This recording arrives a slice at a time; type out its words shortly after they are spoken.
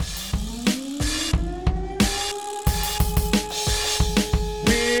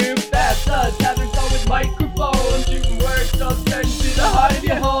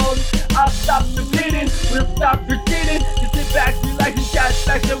We'll stop proceeding to sit back, relax, and chat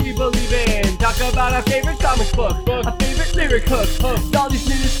facts that we believe in. Talk about our favorite comic book, our favorite lyric hook, all these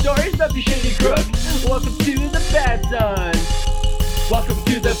news stories about the shady crook. Welcome to the Bad Sons. Welcome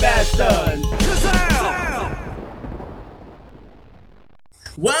to the Bad Sons.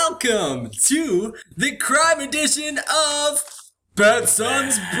 Welcome to the crime edition of Bad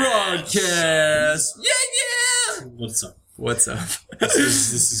Sons Broadcast. Yeah. What's up? What's up?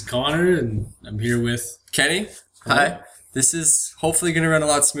 This is Connor, and I'm here with Kenny. Hi. This is hopefully going to run a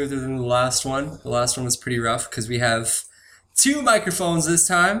lot smoother than the last one. The last one was pretty rough because we have two microphones this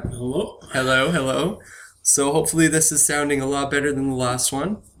time. Hello. Hello. So hopefully this is sounding a lot better than the last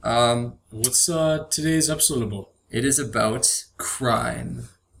one. What's today's episode about? It is about crime.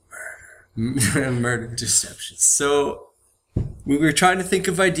 Murder. Deception. So we were trying to think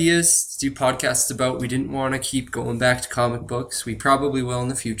of ideas to do podcasts about. We didn't want to keep going back to comic books. We probably will in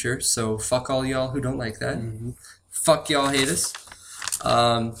the future. So fuck all y'all who don't like that. Mm-hmm. Fuck y'all hate us.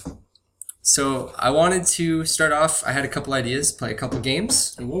 So I wanted to start off. I had a couple ideas, play a couple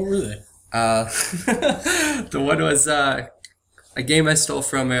games. And what were they? The one was a game I stole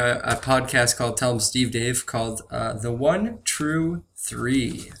from a podcast called Tell 'em Steve Dave called The One True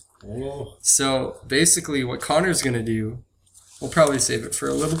Three. Oh. So basically what Connor's going to do, we'll probably save it for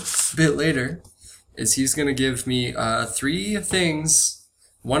a little bit later, is he's going to give me three things.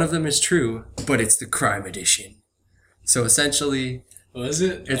 One of them is true, but it's the crime edition. So essentially, Was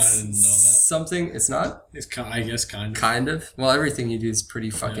it? it's I didn't know that. something, it's not? It's I guess kind of. Kind of. Well, everything you do is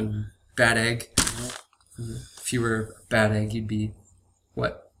pretty fucking bad egg. If you were a bad egg, you'd be,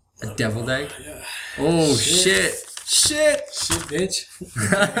 what? A deviled egg? Yeah. Oh, shit, bitch.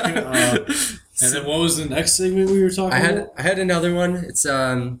 And then what was the next segment we were talking about? I had another one. It's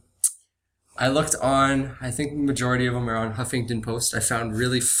I looked on, I think the majority of them are on Huffington Post. I found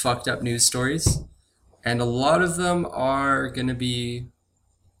really fucked up news stories, and a lot of them are gonna be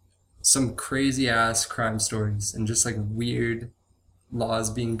some crazy ass crime stories and just like weird laws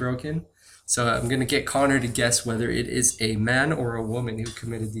being broken. So I'm gonna get Connor to guess whether it is a man or a woman who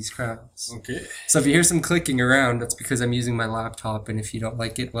committed these crimes. Okay. So if you hear some clicking around, that's because I'm using my laptop, and if you don't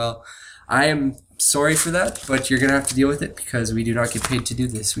like it, well, I am sorry for that, but you're going to have to deal with it because we do not get paid to do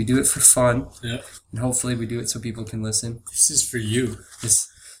this. We do it for fun, Yeah. and hopefully we do it so people can listen. This is for you. This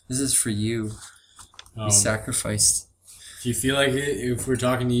is for you. We sacrificed. If you feel like it, if we're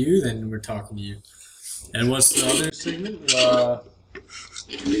talking to you, then we're talking to you. And what's the other segment?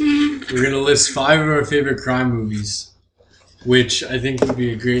 We're going to list 5 of our favorite crime movies, which I think would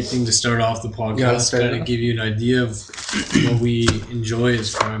be a great thing to start off the podcast, kind of give you an idea of what we enjoy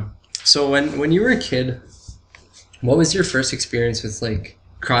as crime. So when you were a kid, what was your first experience with like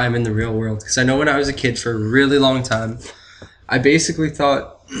crime in the real world? Because I know when I was a kid for a really long time, I basically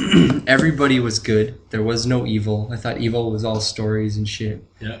thought everybody was good. There was no evil. I thought evil was all stories and shit.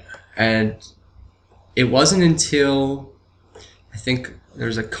 Yeah. And it wasn't until I think there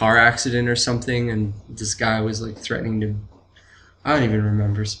was a car accident or something, and this guy was like threatening to, I don't even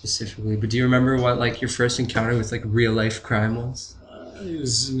remember specifically, but do you remember what like your first encounter with like real life crime was? It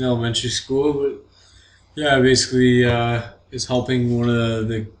was in elementary school, but yeah, basically is helping one of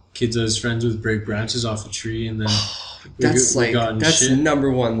the kids I was friends with break branches off a tree, and then That's shit.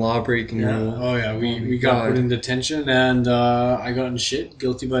 number one law breaking Yeah. rule. Oh yeah, we got put in detention, and I got in shit,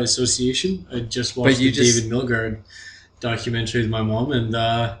 guilty by association. I just watched David Milgaard documentary with my mom, and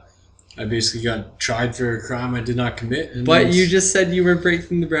I basically got tried for a crime I did not commit. And But you just said you were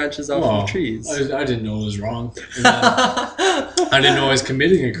breaking the branches off of trees. I didn't know it was wrong. And I didn't know I was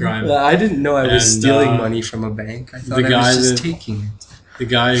committing a crime. I didn't know I was stealing money from a bank. I thought I was just taking it. The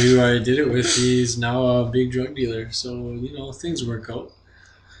guy who I did it with, he's now a big drug dealer. So, things work out.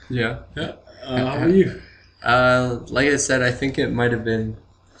 Yeah. Yeah. How are you? Like I said, I think it might have been...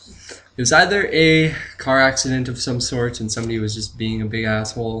 It was either a car accident of some sort and somebody was just being a big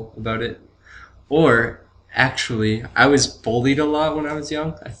asshole about it, or actually, I was bullied a lot when I was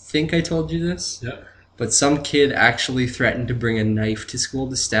young. I think I told you this. Yeah. But some kid actually threatened to bring a knife to school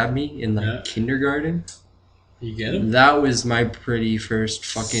to stab me in kindergarten. You get him? That was my pretty first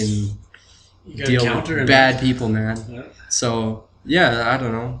fucking deal with bad people, man. Yeah. So, yeah, I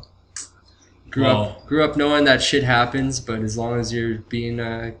don't know. Grew up knowing that shit happens, but as long as you're being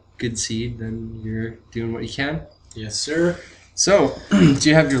a good seed, then you're doing what you can. Yes, sir. So, do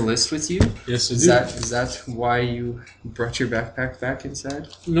you have your list with you? Yes, I do. Is that why you brought your backpack back inside?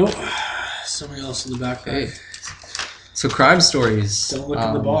 Nope. Something else in the backpack. Okay. So, crime stories. Don't look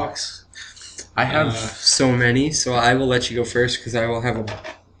in the box. I have so many, so I will let you go first because I will have a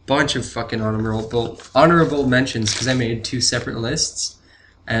bunch of fucking honorable mentions because I made 2 separate lists.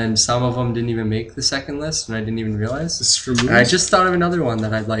 and some of them didn't even make the second list, and I didn't even realize. This is for movies? And I just thought of another one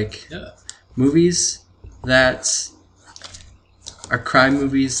that I'd like. Yeah. Movies that are crime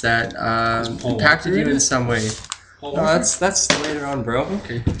movies that impacted you in some way. No, that's later on, bro.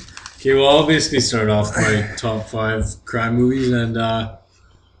 Okay. Okay, well, I'll basically start off my top 5 crime movies, and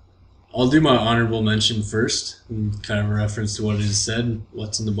I'll do my honorable mention first, and kind of a reference to what it is said,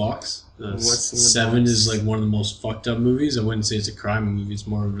 what's in the box. What's in the Seven box? is like one of the most fucked up movies. I wouldn't say it's a crime movie, it's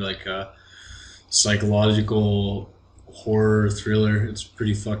more of like a psychological horror thriller. It's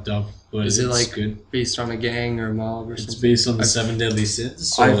pretty fucked up, but Is it it's like good. based on a gang or a mob or It's something? based on the 7 deadly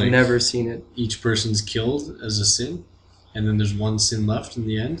sins. So I've like, never seen it. each person's killed as a sin, and then there's one sin left in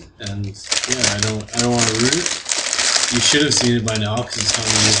the end. And yeah, I don't want to ruin it. You should have seen it by now because it's 20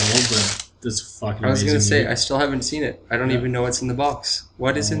 years old, but that's fucking. I was gonna amazing say movie. I still haven't seen it. I don't Yeah. even know what's in the box.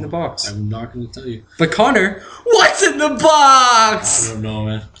 What is in the box? I'm not going to tell you. But Connor, what's in the I box? don't know,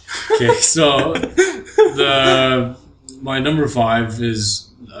 man. Okay, so my number 5 is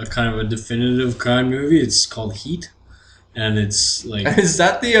a kind of a definitive crime movie. It's called Heat, and it's like Is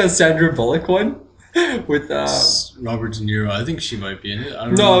that the Sandra Bullock one? With Robert De Niro. I think she might be in it. I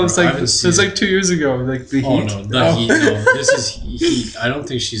don't no, remember. it was I like haven't it seen was it. like 2 years ago. Like the Oh Heat. no, the Heat. No, this is Heat. I don't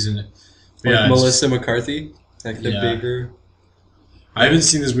think she's in it. Like Yeah, it's- Melissa McCarthy, like the Yeah. bigger. I haven't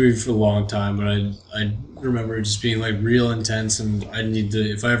seen this movie for a long time, but I remember it just being like real intense, and I need to,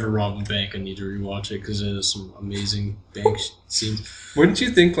 if I ever rob a bank, I need to rewatch it because there's some amazing bank scenes. Wouldn't you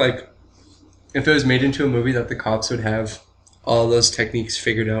think like if it was made into a movie that the cops would have all those techniques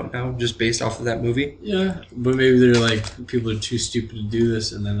figured out now just based off of that movie? Yeah, but maybe they're like people are too stupid to do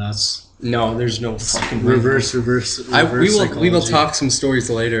this, and then that's No, there's no fucking reverse we will psychology. talk some stories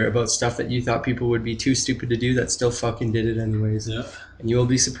later about stuff that you thought people would be too stupid to do that still fucking did it anyways. Yeah. And you will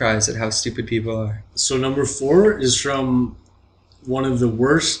be surprised at how stupid people are. So number 4 is from one of the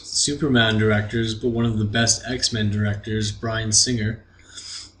worst Superman directors, but one of the best X-Men directors, Bryan Singer,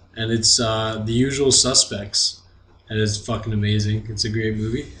 and it's The Usual Suspects, and it's fucking amazing. It's a great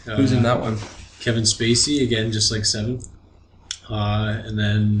movie. Who's in that one? Kevin Spacey again, just like 7, and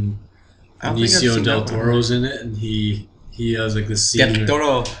then I don't think I've Benicio seen del that one. Toro's in it, and he has like this scene. Get where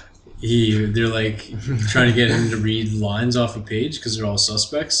Toro. they're like trying to get him to read lines off a page because they're all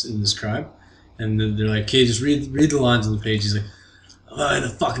suspects in this crime, and then they're like, "Okay, just read the lines on the page." He's like, "Oh, the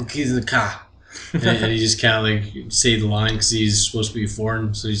fucking keys in the car," and he just can't like say the line because he's supposed to be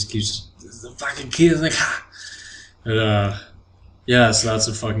foreign, so he just keeps the fucking keys in the car. But yeah, so that's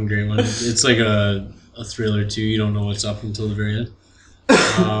a fucking great one. It's like a thriller too. You don't know what's up until the very end.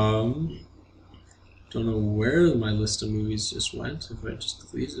 Don't know where my list of movies just went. If I just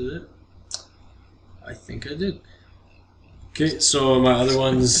deleted it, I think I did. Okay, so my other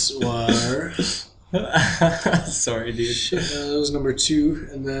ones were Sorry, dude. shit. That was number 2,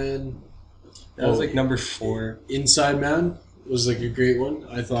 and then That was like number 4. Inside Man was like a great one.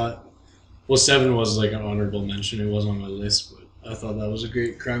 I thought. Well, 7 was like an honorable mention. It wasn't on my list, but I thought that was a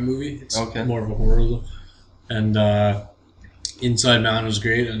great crime movie. It's Okay. more of a horror though. And Inside Man was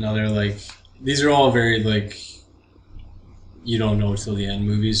great. Another like these are all very like you don't know till the end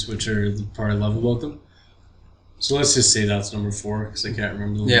movies, which are the part I love about them. So let's just say that's number 4 because I can't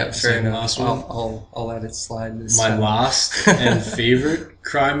remember the Yeah, fair second enough. last one. I'll let it slide. This My time. last and favorite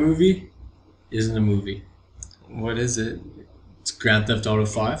crime movie isn't a movie. What is it? It's Grand Theft Auto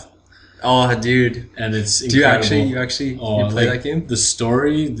 5, Oh, dude. and it's Do you incredible. actually Oh, you play like, that game? The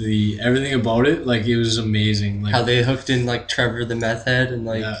story, the everything about it, like it was amazing. Like How they hooked in like Trevor the meth head and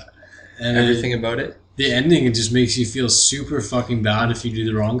like yeah. And everything about it. the ending, it just makes you feel super fucking bad if you do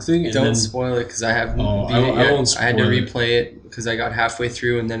the wrong thing. And Don't then, spoil it because I haven't. Oh, beat I it won't- I yet. won't I had to spoil it. replay it because I got halfway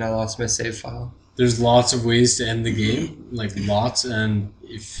through and then I lost my save file. there's lots of ways to end the game, like lots. And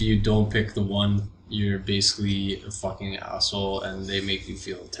if you don't pick the one, you're basically a fucking asshole, and they make you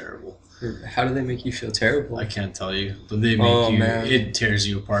feel terrible. How do they make you feel terrible? I can't tell you, but they make Oh, you. man. It tears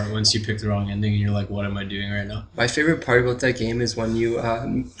you apart once you pick the wrong ending, and you're like, "What am I doing right now?" My favorite part about that game is when you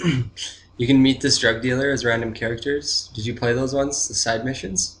you can meet this drug dealer as random characters. Did you play those ones, the side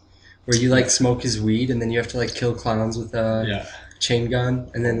missions, where you like smoke his weed and then you have to like kill clowns with a Yeah, chain gun,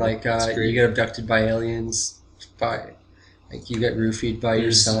 and then like That's great. you get abducted by aliens, by like you get roofied by your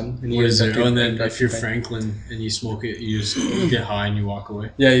There's- son, and what you is there? abducted- Oh, and then if abducted you're by- Franklin and you smoke it, you just get high and you walk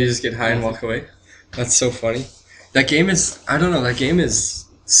away. yeah, you just get high and walk away. That's so funny. That game is I don't know. That game is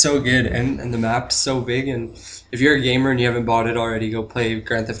so good, and the map's so big. And if you're a gamer and you haven't bought it already, go play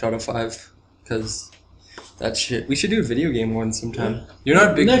Grand Theft Auto 5 because that shit. We should do a video game one sometime. Yeah. You're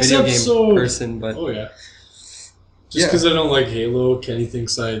not a big Next video episode. game person, but Oh yeah. Just because I don't like Halo, Kenny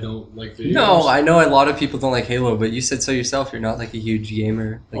thinks I don't like video No, games. I know a lot of people don't like Halo, but you said so yourself. You're not like a huge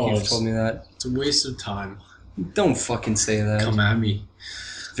gamer. Like you've it's- told me that. It's a waste of time. Don't fucking say that. Come at me.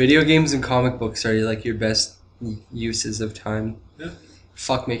 Video games and comic books are like your best uses of time. Yeah.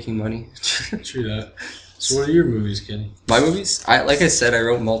 Fuck making money. True that. So what are your movies, Kenny? My movies? Like I said, I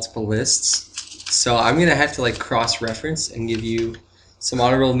wrote multiple lists. So I'm gonna have to like cross-reference and give you some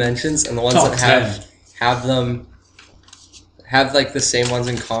honorable mentions, and the ones Top that 10. have them have like the same ones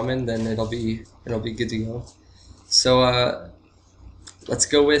in common, then it'll be good to go. So let's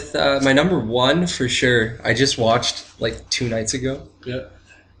go with my number one for sure. I just watched like 2 nights ago. Yeah.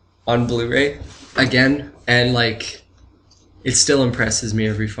 On Blu-ray again, and like it still impresses me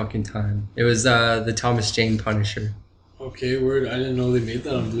every fucking time. It was the Thomas Jane Punisher. Okay, word. I didn't know they made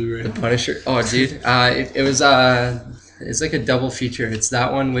that on Blu-ray. The Punisher. Oh, dude. It was it's like a double feature. It's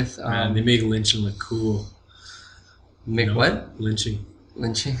that one with Man, they make lynching look cool. Mick You know? what? Lynching.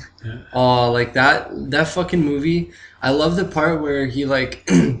 Lynching. Yeah. Oh, like that fucking movie. I love the part where he like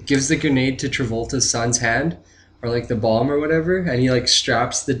gives the grenade to Travolta's son's hand, or like the bomb or whatever, and he like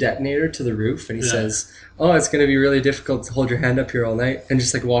straps the detonator to the roof, and he says, "Oh, it's gonna be really difficult to hold your hand up here all night," and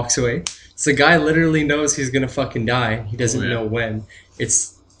just like walks away. So the guy literally knows he's gonna fucking die. He doesn't know when.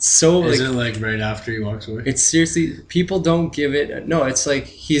 It's so Isn't it like right after he walks away? it's seriously, people don't give it. No, it's like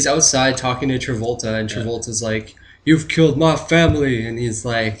he's outside talking to Travolta, and Travolta's like, "You've killed my family," and he's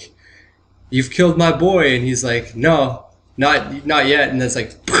like, "You've killed my boy," and he's like, "No, not yet," and it's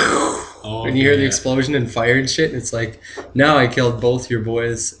like. And you hear the explosion and fire and shit, and it's like, now I killed both your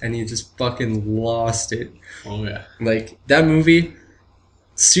boys, and he just fucking lost it. Oh yeah. Like that movie,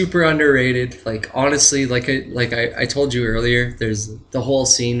 super underrated. Like honestly, like I told you earlier, there's the whole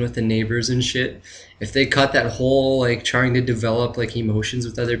scene with the neighbors and shit. If they cut that whole like trying to develop like emotions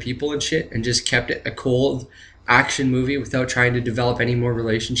with other people and shit, and just kept it a cold action movie without trying to develop any more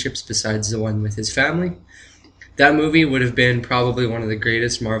relationships besides the one with his family. That movie would have been probably one of the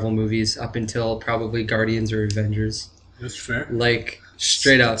greatest Marvel movies up until probably Guardians or Avengers. That's fair. Like,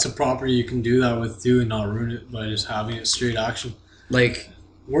 straight up. It's a property you can do that with too and not ruin it by just having it straight action. Like,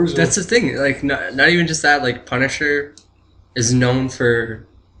 Warzone. that's the thing. Like, not even just that. Like, Punisher is known for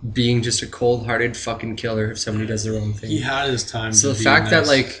being just a cold-hearted fucking killer if somebody does the wrong thing. He had his time. So to the be fact that, nice.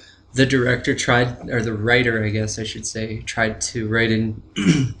 like, the director tried, or the writer, I guess I should say, tried to write in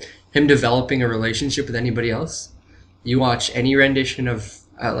him developing a relationship with anybody else. You watch any rendition of,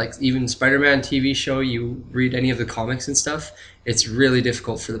 like, even Spider-Man TV show, you read any of the comics and stuff, it's really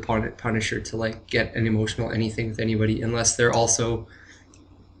difficult for the Punisher to, like, get an emotional anything with anybody unless they're also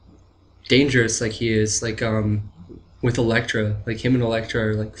dangerous like he is. Like, with Elektra. Like, him and Elektra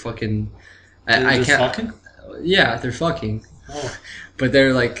are, like, fucking... They're fucking? Yeah, they're fucking. Oh. But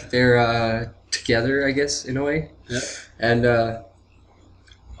they're, like, they're together, I guess, in a way. Yeah. And,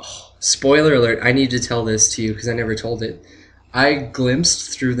 spoiler alert, I need to tell this to you because I never told it. I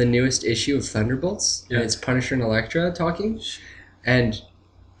glimpsed through the newest issue of Thunderbolts, and it's Punisher and Elektra talking. And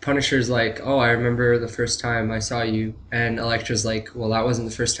Punisher's like, "Oh, I remember the first time I saw you." And Elektra's like, "Well, that wasn't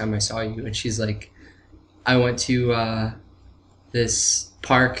the first time I saw you." And she's like, "I went to this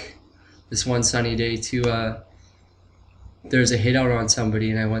park this one sunny day to, there's a hit out on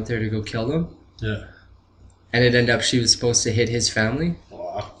somebody, and I went there to go kill them." Yeah. And it ended up she was supposed to hit his family.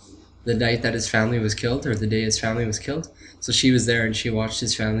 Wow. The night that his family was killed, or the day his family was killed. So she was there and she watched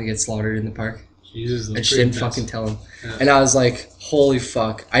his family get slaughtered in the park. Jesus. And she didn't fucking tell him. Yeah. And I was like, holy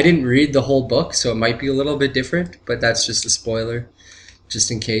fuck. I didn't read the whole book, so it might be a little bit different, but that's just a spoiler,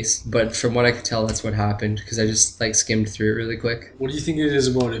 just in case. But from what I could tell, that's what happened, because I just like skimmed through it really quick. What do you think it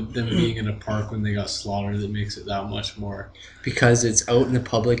is about them being in a park when they got slaughtered that makes it that much more? Because it's out in the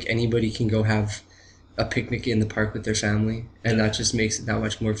public, anybody can go have a picnic in the park with their family, and that just makes it that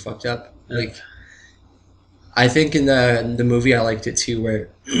much more fucked up. Yeah. Like, I think in the movie I liked it too, where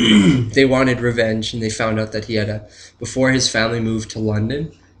they wanted revenge, and they found out that he had before his family moved to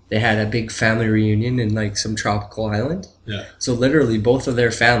London, they had a big family reunion in like some tropical island. Yeah. So literally both of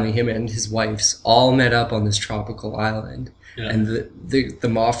their family, him and his wife's, all met up on this tropical island. Yeah. And the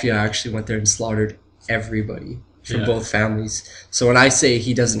mafia actually went there and slaughtered everybody from both families. So when I say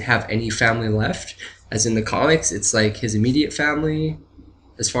he doesn't have any family left, as in the comics, it's like his immediate family,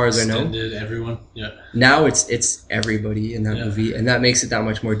 as far as I know. Extended, everyone. Yeah. Now it's everybody in that movie, and that makes it that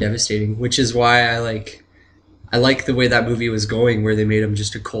much more devastating, which is why I like the way that movie was going, where they made him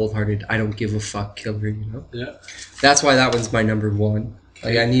just a cold-hearted, I don't give a fuck killer, you know? Yeah. That's why that one's my number one.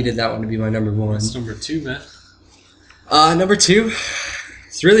 Like, I needed that one to be my number one. What's number 2, man? Number 2,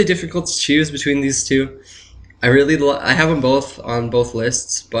 it's really difficult to choose between these two. I have them both on both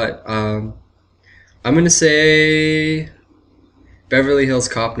lists, but I'm gonna say Beverly Hills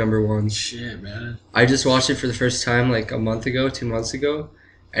Cop #1. Shit, man. I just watched it for the first time like a month ago, 2 months ago,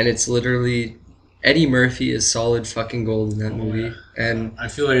 and it's literally Eddie Murphy is solid fucking gold in that movie. Yeah. And I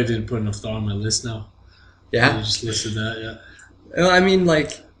feel like I didn't put enough thought on my list now. yeah, You just listed that, yeah. well, I mean,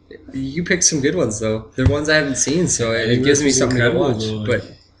 like, you picked some good ones though. They're ones I haven't seen, so Eddie it gives me Murphy's something to incredible, watch. though, like,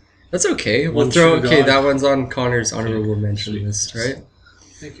 But that's okay. We'll One throw True okay. God. That one's on Connor's honorable Okay, mention sweet. list, right?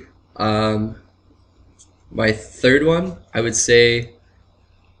 Thank you. My third one, I would say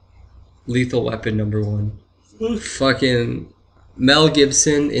Lethal Weapon #1. Fucking Mel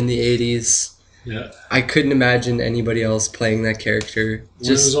Gibson in the 80s. Yeah. I couldn't imagine anybody else playing that character. When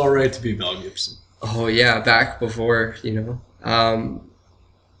it was alright to be Mel Gibson. Oh yeah, back before,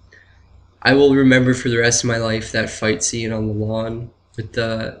 I will remember for the rest of my life that fight scene on the lawn with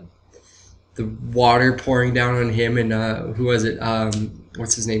the water pouring down on him and who was it?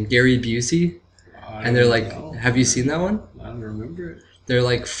 What's his name? Gary Busey. And they're like, have you seen that one? I don't remember it. They're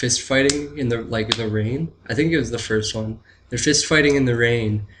like fist fighting in the rain. I think it was the first one. They're fist fighting in the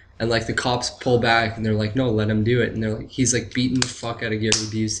rain, and like the cops pull back and they're like, no, let him do it. And they're like, he's like beating the fuck out of Gary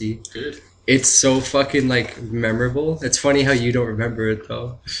Busey. Good. It's so fucking like memorable. It's funny how you don't remember it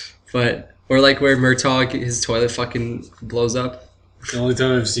though, but or like where Murtaugh his toilet fucking blows up. The only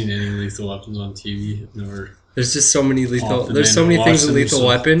time I've seen any Lethal Weapons on TV, I've never. There's just so many lethal. Often There's so and many things watch in them, Lethal so-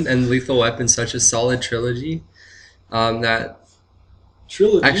 Weapon, and Lethal Weapon's such a solid trilogy. That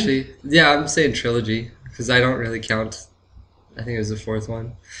Trilogy. actually, yeah, I'm saying trilogy because I don't really count. I think it was the fourth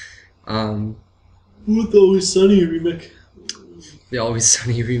one. With the Always Sunny remake. The Always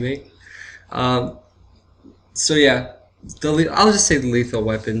Sunny remake. So yeah, I'll just say the Lethal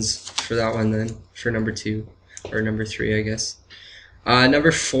Weapons for that one then for #2 or #3, I guess.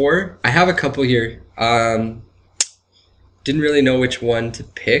 #4, I have a couple here. Didn't really know which one to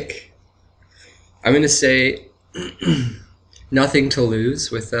pick. I'm gonna say Nothing to Lose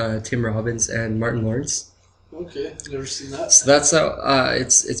with Tim Robbins and Martin Lawrence. Okay, never seen that. So that's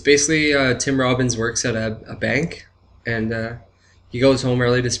it's basically Tim Robbins works at a bank, and he goes home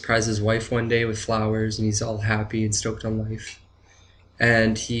early to surprise his wife one day with flowers, and he's all happy and stoked on life.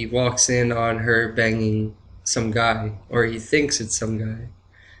 And he walks in on her banging some guy, or he thinks it's some guy,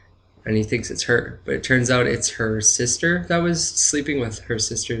 and he thinks it's her, but it turns out it's her sister that was sleeping with her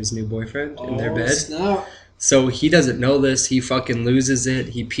sister's new boyfriend in their bed. Snap. So he doesn't know this. He fucking loses it.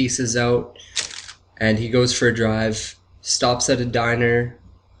 He pieces out, and he goes for a drive. Stops at a diner.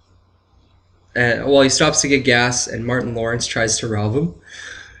 And he stops to get gas, and Martin Lawrence tries to rob him,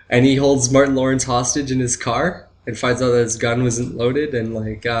 and he holds Martin Lawrence hostage in his car, and finds out that his gun wasn't loaded, and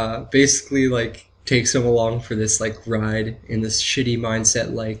basically takes him along for this ride in this shitty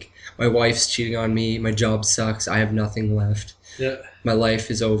mindset. Like, my wife's cheating on me. My job sucks. I have nothing left. Yeah. My life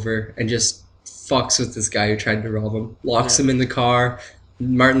is over, and just fucks with this guy who tried to rob him, locks him in the car.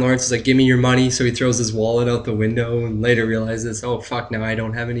 Martin Lawrence is like, give me your money, so he throws his wallet out the window and later realizes, oh fuck, now I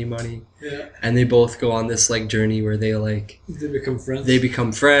don't have any money. Yeah. And they both go on this journey where they become friends. They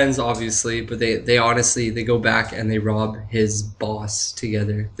become friends, obviously, but they honestly they go back and they rob his boss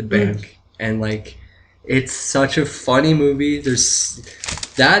together, the bank. And it's such a funny movie. There's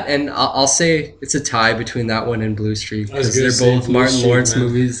that, and I'll say it's a tie between that one and Blue Streak because they're both Martin Lawrence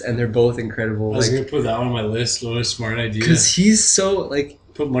movies, and they're both incredible. I was gonna put that one on my list. What a smart idea. Because he's so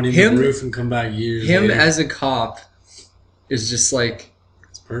put money in the roof and come back years. Him later. as a cop is just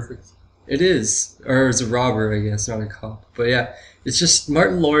it's perfect. It is, or as a robber, I guess, not a cop. But yeah, it's just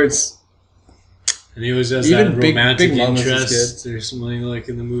Martin Lawrence. And he always has Even that Big romantic Mamas is interest or something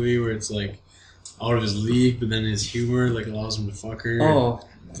in the movie where it's out of his league, but then his humor allows him to fuck her. Oh,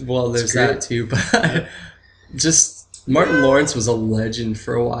 well, there's that too. But just Martin Lawrence was a legend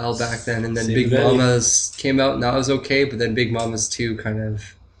for a while back then, and then Same Big with Eddie. Mamas came out, and that was okay. But then Big Mamas 2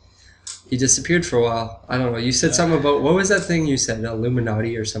 he disappeared for a while. I don't know. You said something about, what was that thing you said?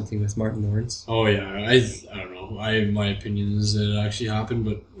 Illuminati or something with Martin Lawrence? Oh yeah, I don't know. My opinion is that it actually happened,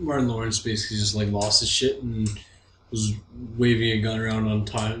 but Martin Lawrence basically just lost his shit and was waving a gun around on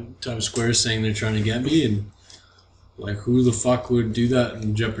Times Square saying they're trying to get me, and who the fuck would do that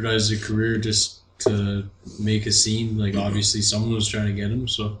and jeopardize their career just to make a scene? Obviously someone was trying to get him,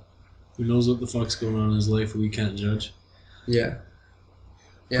 so who knows what the fuck's going on in his life we can't judge. Yeah.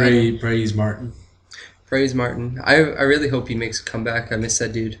 Praise Martin. Praise Martin. I really hope he makes a comeback. I miss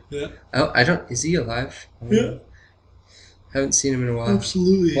that dude. Yeah. I don't. Is he alive? Yeah. Haven't seen him in a while.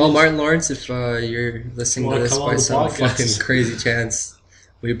 Absolutely. Well, Martin Lawrence, if you're listening to this by some fucking crazy chance,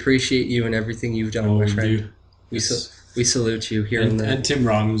 we appreciate you and everything you've done, my friend. We salute you here and Tim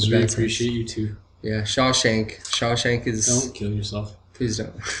Robbins. We appreciate you too. Yeah, Shawshank. Shawshank is. Don't kill yourself. Please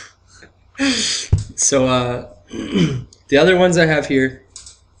don't. So, the other ones I have here,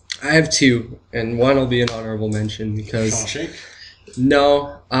 I have two, and one will be an honorable mention because Shawshank?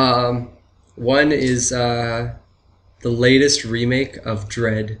 No, one is the latest remake of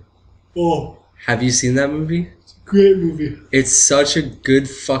Dread. Oh, Have you seen that movie? great movie. It's such a good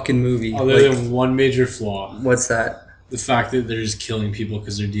fucking movie. Other than one major flaw, What's that? the fact that they're just killing people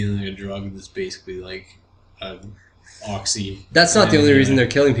because they're dealing a drug that's basically like oxy. That's not the only reason they're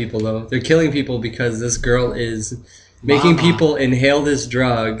killing people, though. They're killing people because this girl is making people inhale this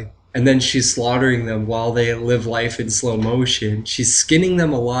drug, and then she's slaughtering them while they live life in slow motion. She's skinning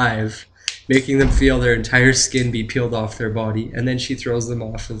them alive, making them feel their entire skin be peeled off their body, and then she throws them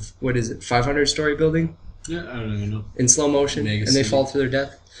off of, 500-story building? Yeah, I don't even know. In slow motion, Mega and they City. fall to their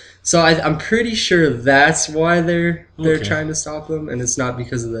death. So I'm pretty sure that's why they're Okay. trying to stop them, and it's not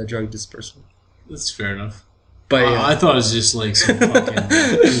because of the drug dispersal. That's fair enough. But yeah. I thought it was just like some fucking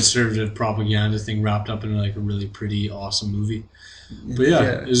conservative propaganda thing wrapped up in like a really pretty, awesome movie. But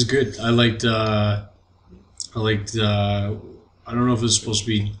yeah, it was good. I liked. I don't know if it was supposed to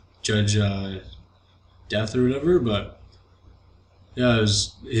be Judge Death or whatever, but yeah, it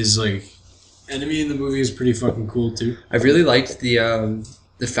was his like enemy in the movie is pretty fucking cool too. I really liked the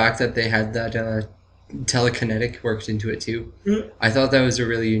fact that they had that telekinetic worked into it too. Yeah. I thought that was a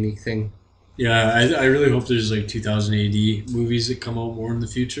really unique thing. Yeah, I really hope there's like 2000 AD movies that come out more in the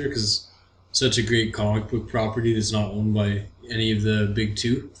future because such a great comic book property that's not owned by any of the big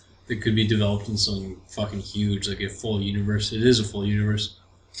two that could be developed in something fucking huge, like a full universe. It is a full universe.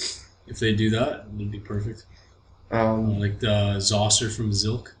 If they do that, it'd be perfect. Like the Zosser from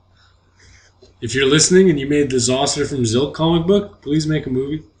Zilk. If you're listening and you made the Zosser from Zilk comic book, please make a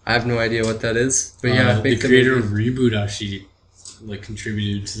movie. I have no idea what that is, but yeah, The make creator movie. of Reboot actually like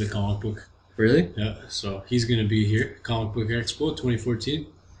contributed to the comic book. Really? Yeah, so he's gonna be here, Comic Book Expo 2014.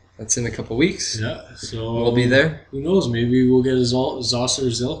 That's in a couple weeks. Yeah, so We'll be there. Who knows? Maybe we'll get a Zosser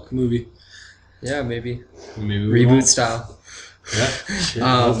Zilk movie. Yeah, maybe. Maybe we Reboot won't. style. Yeah, shit,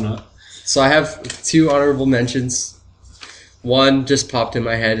 I hope not. So I have two honorable mentions. One just popped in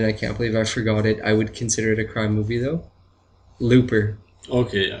my head, and I can't believe I forgot it. I would consider it a crime movie, though. Looper.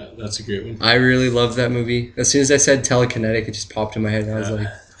 Okay, yeah, that's a great one. I really love that movie. As soon as I said telekinetic, it just popped in my head, and I was like,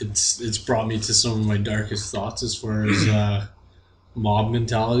 It's brought me to some of my darkest thoughts as far as mob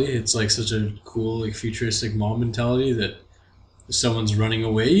mentality. It's like such a cool, like futuristic mob mentality that someone's running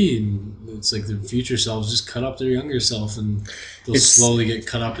away and it's like their future selves just cut up their younger self and they'll slowly get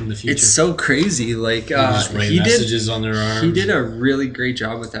cut up in the future. it's so crazy. Like They just write messages on their arms. he did a really great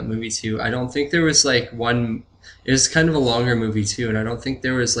job with that movie too. I don't think there was like one. It was kind of a longer movie too, and I don't think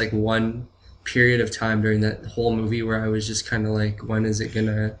there was like one period of time during that whole movie where I was just kind of like, when is it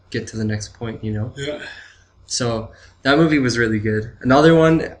gonna get to the next point, you know? Yeah. So that movie was really good. Another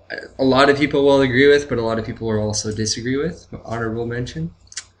one a lot of people will agree with, but a lot of people will also disagree with. Honorable mention.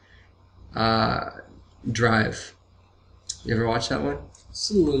 Drive. You ever watch that one? It's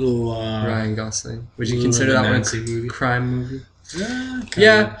a little Ryan Gosling. Would you little consider that one a Nancy movie. crime movie? Yeah,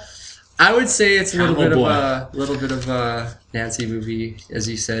 Yeah. I would say it's a little Cowboy. bit of a Nancy movie, as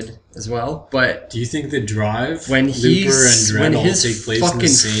you said, as well. But Do you think the Drive, when Looper, and Dread when all his take place fucking in the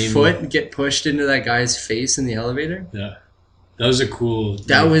same foot get pushed into that guy's face in the elevator, Yeah. That was a cool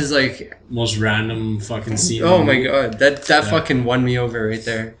that was like, most random fucking scene. oh in the my movie. god, that Yeah. fucking won me over right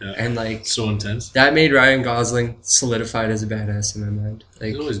there. Yeah. And like So intense. that made Ryan Gosling solidified as a badass in my mind. Like,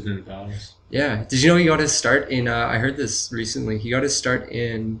 He's always been a badass. yeah. Did you know he got his start in? I heard this recently. He got his start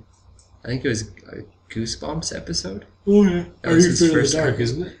in, I think it was a Goosebumps episode. Oh yeah. That Are was You his Afraid of first the Dark, episode.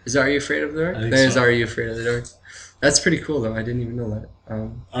 isn't it? Is Are You Afraid of the Dark? I think That is so. Are You Afraid of the Dark? That's pretty cool though. I didn't even know that. I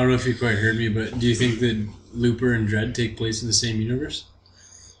don't know if you quite heard me, but do you think that Looper and Dread take place in the same universe?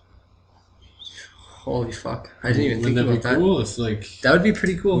 Holy fuck! I didn't even Wouldn't think that about be that. cool if like That would be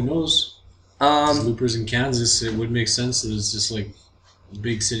pretty who cool. knows? 'Cause Um, Looper's in Kansas, it would make sense that it's just like a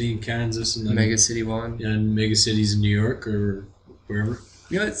big city in Kansas and then Mega City One. yeah, and mega cities in New York or wherever.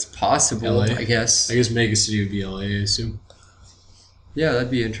 You know, it's possible. LA? I guess. I guess mega city would be LA, I assume. Yeah, that'd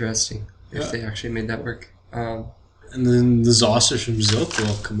be interesting if Yeah. they actually made that work. And then the Zossers from Zilk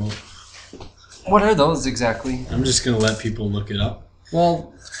will come out. What are those exactly? I'm just gonna let people look it up.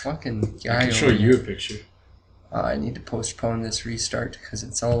 Well, fucking guy. I can show over you a there. picture. I need to postpone this restart because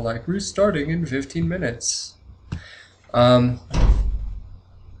it's all like restarting in 15 minutes.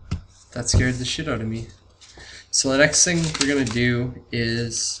 That scared the shit out of me. So the next thing we're gonna do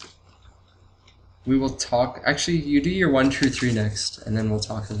is we will talk. Actually, you do your 1, 2, 3 next, and then we'll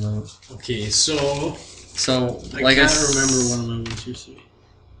talk about. Okay, so So I like can't s- remember one of them. 1, 2, 3.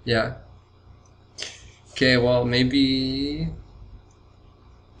 Yeah. Okay. Well, maybe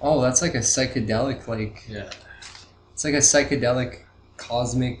Oh, that's like a psychedelic, like... Yeah. It's like a psychedelic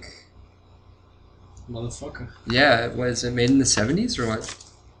cosmic... Motherfucker. Yeah, was it made in the 70s or what?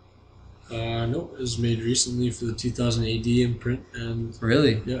 No, it was made recently for the 2000 AD imprint, and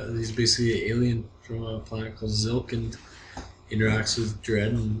Really? yeah, he's basically an alien from a planet called Zilk and interacts with Dredd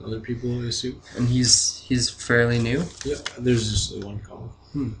and other people, I assume. And he's fairly new? Yeah, there's just the one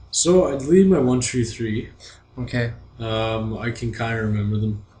column. So I deleted my 1 through 3. Okay. I can kind of remember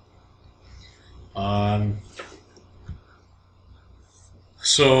them.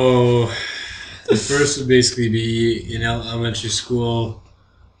 So the first would basically be in elementary school.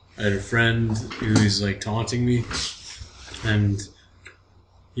 I had a friend who was like taunting me, and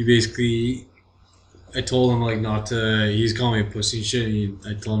he basically, I told him like not to. He's calling me a pussy and shit.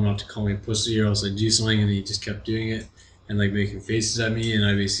 I told him not to call me a pussy or else I'd do something, and he just kept doing it and like making faces at me, and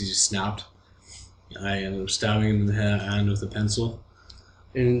I basically just snapped. I ended up stabbing him in the hand with a pencil.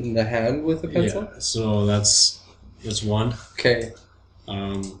 In the hand with a pencil? Yeah, so that's one. Okay.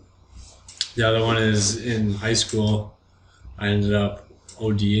 The other one is in high school. I ended up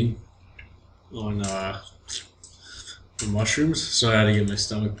ODing on mushrooms, so I had to get my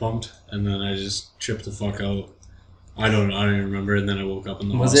stomach pumped, and then I just tripped the fuck out. I don't even remember, and then I woke up in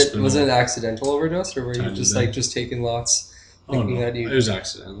the hospital. Was it an accidental overdose, or were you just taking lots? Oh no, it was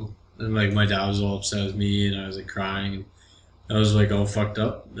accidental. And like my dad was all upset with me, and I was like crying, and I was like all fucked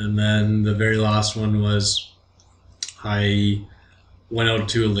up. And then the very last one was I went out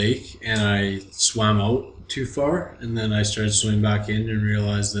to a lake and I swam out too far, and then I started swimming back in and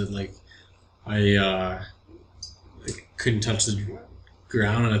realized that like I couldn't touch the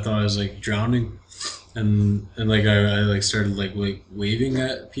ground, and I thought I was like drowning, and like I like started like waving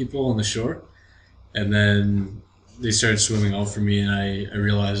at people on the shore, and then they started swimming out for me, and I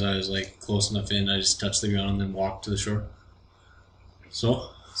realized I was like close enough in. I just touched the ground and then walked to the shore. So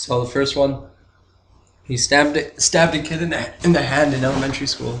the first one, he stabbed a kid in the hand in elementary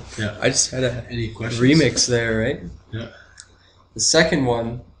school. Yeah. I just had a any questions? remix there, right? Yeah. The second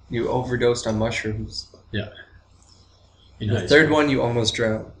one, you overdosed on mushrooms. Yeah. The third one, you almost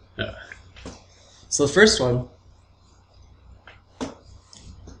drowned. Yeah. So the first one,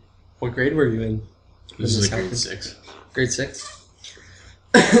 what grade were you in? This is like grade 6. Grade 6?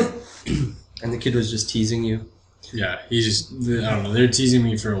 And the kid was just teasing you? Yeah, he just, I don't know, they were teasing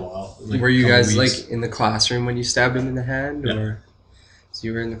me for a while. Like were you guys weeks. like in the classroom when you stabbed him in the hand? Yeah. Or so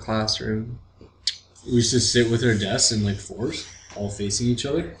you were in the classroom? We used to sit with our desks in like fours, all facing each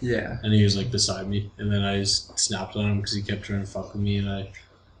other. Yeah. And he was like beside me, and then I just snapped on him because he kept trying to fuck with me, and I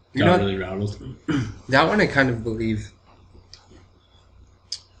got really rattled. That one I kind of believe.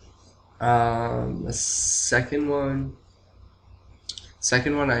 The second one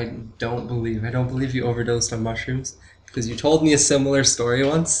I don't believe. I don't believe you overdosed on mushrooms, because you told me a similar story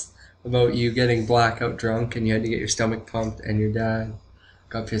once about you getting blackout drunk and you had to get your stomach pumped, and your dad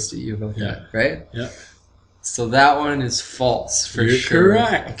got pissed at you about that, right? Yeah. So that one is false for You're sure.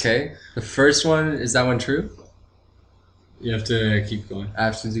 correct. Okay. The first one, is that one true? You have to keep going.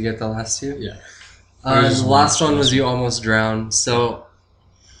 After you get the last two? Yeah. The last one was you almost drowned. So,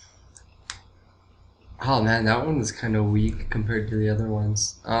 oh man, that one was kind of weak compared to the other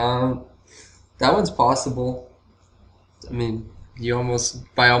ones. That one's possible. I mean,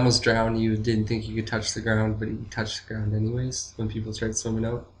 by almost drowned, you didn't think you could touch the ground, but you touched the ground anyways when people started swimming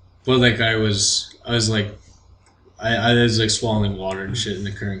out. But like I was like swallowing water and shit, and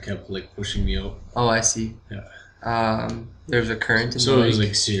the current kept like pushing me out. Oh, I see. Yeah. There's a current in so the it was lake.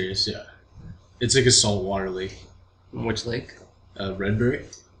 like serious, yeah. It's like a saltwater lake. Which lake? Redberry.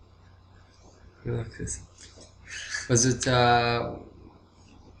 Was it,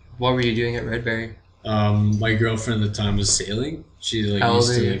 what were you doing at Redberry? My girlfriend at the time was sailing. She like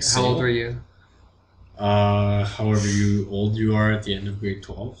used to like sail. How old were you? However old you are at the end of grade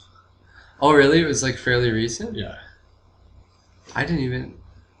 12. Oh really? It was like fairly recent? Yeah. I didn't even...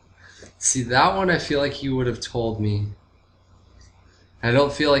 See, that one I feel like you would have told me. I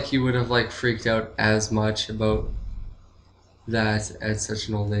don't feel like you would have like freaked out as much about that at such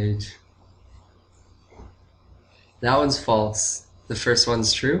an old age. That one's false. The first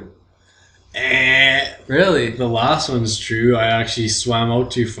one's true? Really? The last one's true. I actually swam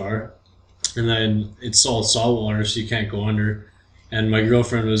out too far, and then it's all salt water, so you can't go under. And my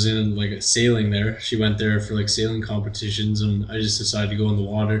girlfriend was in like sailing there. She went there for like sailing competitions, and I just decided to go in the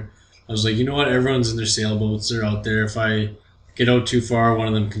water. I was like, you know what? Everyone's in their sailboats. They're out there. If I get out too far, one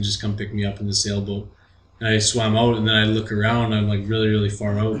of them can just come pick me up in the sailboat. And I swam out, and then I look around. I'm like really, really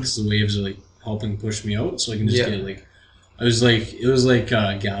far out because the waves are like helping push me out, so I can just get like. It was like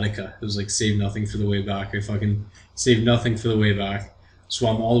Gattaca. It was like save nothing for the way back. I fucking saved nothing for the way back.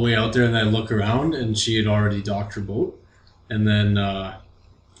 swam all the way out there, and then I look around, and she had already docked her boat. And then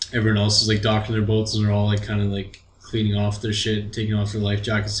everyone else is like docking their boats, and they're all like kind of like cleaning off their shit, taking off their life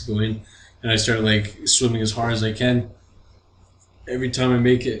jackets to go in. And I start like swimming as hard as I can. Every time I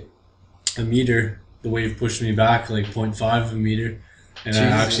make it a meter, the wave pushed me back like 0.5 of a meter. And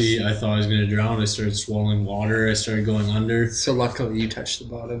I thought I was going to drown. I started swallowing water. I started going under. So luckily you touched the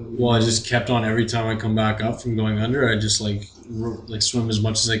bottom. Well, I just kept on every time I come back up from going under. I just like swim as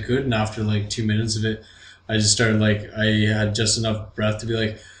much as I could. And after like 2 minutes of it, I just started like, I had just enough breath to be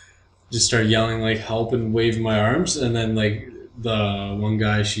like, just started yelling like help and waving my arms. And then like the one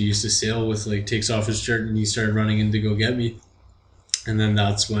guy she used to sail with like takes off his shirt and he started running in to go get me. And then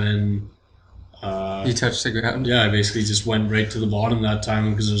that's when... you touched the ground? Yeah, I basically just went right to the bottom that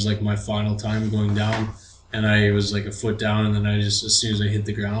time because it was like my final time going down, and I was like a foot down, and then I just, as soon as I hit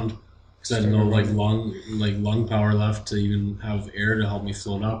the ground, because I had no like lung power left to even have air to help me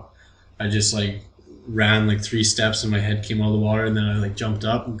float up, I just like ran like 3 steps and my head came out of the water, and then I like jumped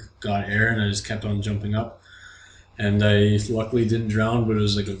up and got air, and I just kept on jumping up, and I luckily didn't drown, but it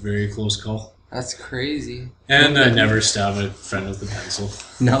was like a very close call. That's crazy. And I never stabbed a friend with a pencil.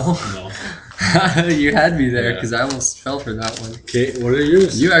 No? No. You had me there because I almost fell for that one. Okay, what are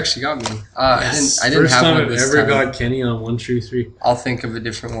yours? You actually got me. Yes. I didn't First have time one I've this ever time. got Kenny on 1 through 3. I'll think of a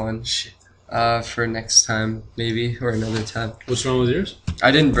different one. Shit. For next time, maybe, or another time. What's wrong with yours?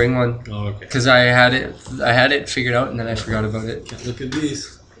 I didn't bring one. Oh, okay. Because I had it figured out and then I forgot about it. Can't look at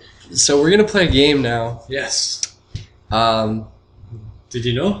these. So we're gonna play a game now. Yes. Did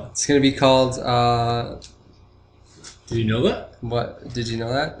you know? It's gonna be called Did you know that? What? Did you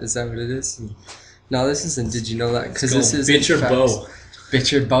know that? Is that what it is? No, this isn't. Did you know that? Because this is bitch or bow.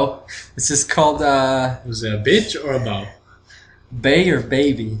 Bitch or bow. This is called Was it a bitch or a bow? Bay or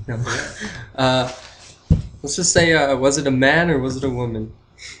baby? No. Let's just say was it a man or was it a woman?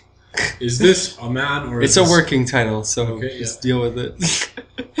 Is this a man or? It's a working title, so okay, just deal with it.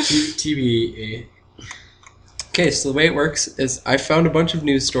 TBA. Okay, so the way it works is I found a bunch of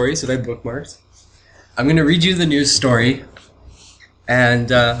news stories that I bookmarked. I'm going to read you the news story,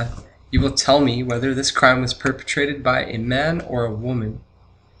 and you will tell me whether this crime was perpetrated by a man or a woman.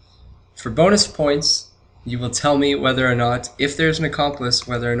 For bonus points, you will tell me whether or not, if there's an accomplice,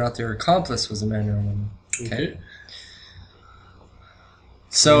 whether or not their accomplice was a man or a woman. Okay?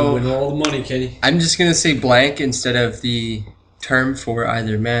 So, win all the money, Kenny. I'm just going to say blank instead of the term for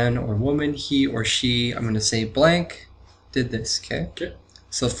either man or woman, he or she. I'm going to say blank did this, okay? Okay.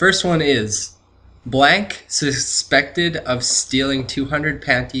 So the first one is blank suspected of stealing 200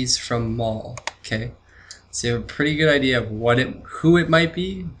 panties from mall, okay? So you have a pretty good idea of who it might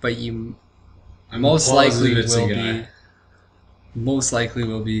be, but you most likely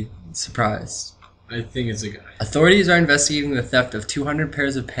will be surprised. I think it's a guy. Authorities are investigating the theft of 200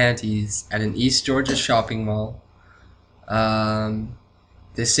 pairs of panties at an East Georgia shopping mall.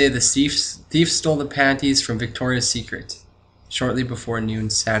 They say the thief stole the panties from Victoria's Secret shortly before noon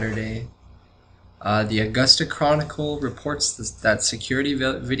Saturday. The Augusta Chronicle reports that security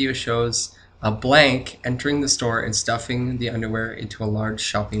video shows a blank entering the store and stuffing the underwear into a large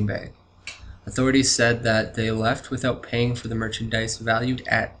shopping bag. Authorities said that they left without paying for the merchandise valued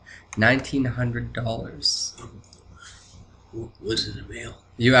at $1,900. Was it a male?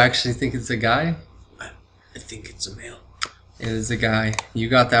 You actually think it's a guy? I think it's a male. It is a guy. You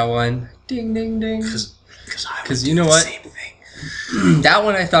got that one. Ding, ding, ding. Because you know what? Same thing. That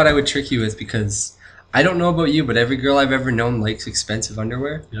one I thought I would trick you with because I don't know about you, but every girl I've ever known likes expensive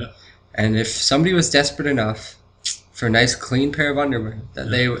underwear. Yeah. And if somebody was desperate enough for a nice clean pair of underwear,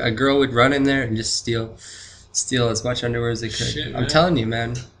 that a girl would run in there and just steal as much underwear as they could. Shit, I'm telling you,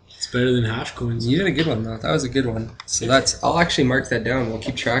 man. It's better than hash coins. You did a good one though. That was a good one. So I'll actually mark that down. We'll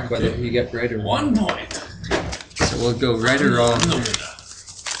keep track whether you get right or wrong. 1 point. So we'll go right or wrong.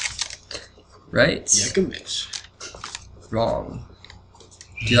 Right? Yakamich. Wrong.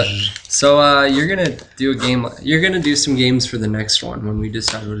 So you're gonna do a game. You're gonna do some games for the next one when we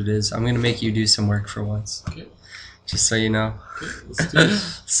decide what it is. I'm gonna make you do some work for once. Okay. Just so you know. Okay, let's do it.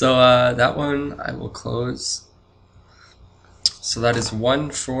 So that one I will close. So that is 1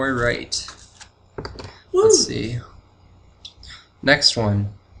 for right. Woo. Let's see. Next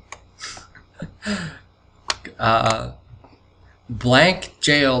one. Blank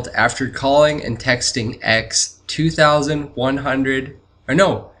jailed after calling and texting ex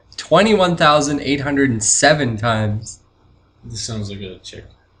 21,807 times. This sounds like a chick.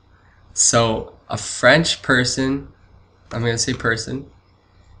 So a French person, I'm going to say person,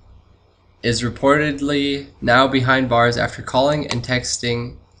 is reportedly now behind bars after calling and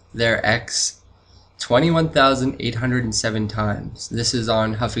texting their ex 21,807 times. This is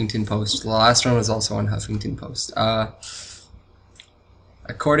on Huffington Post. The last one was also on Huffington Post.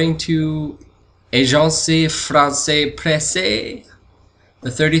 According to Agence Française Presse, the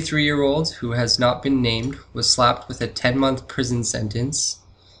 33-year-old, who has not been named, was slapped with a 10-month prison sentence,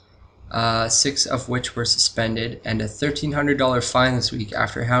 6 of which were suspended, and a $1,300 fine this week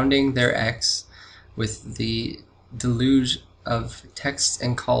after hounding their ex with the deluge of texts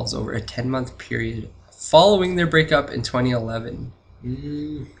and calls over a 10-month period following their breakup in 2011.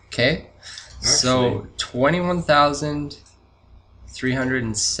 Okay? So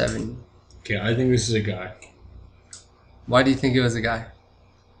 21,307. Okay, I think this is a guy. Why do you think it was a guy?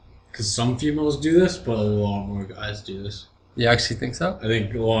 Because some females do this, but a lot more guys do this. You actually think so? I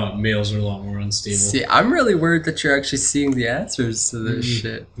think a lot of males are a lot more unstable. See, I'm really worried that you're actually seeing the answers to this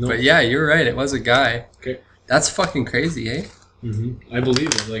shit. No. But yeah, you're right. It was a guy. Okay. That's fucking crazy, eh? I believe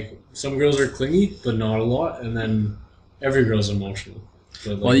it. Like, some girls are clingy, but not a lot, and then every girl's emotional.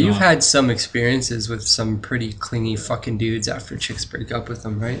 But like, well, you've had some experiences with some pretty clingy fucking dudes after chicks break up with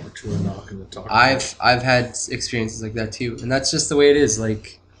them, right? Which we're not going to talk about. I've had experiences like that too, and that's just the way it is.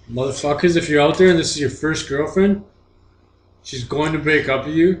 Like, motherfuckers, if you're out there and this is your first girlfriend, she's going to break up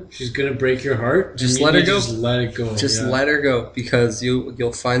with you. She's going to break your heart. Just let her go. Just let it go. Just let her go, because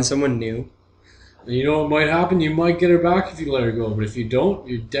you'll find someone new. And you know what might happen? You might get her back if you let her go, but if you don't,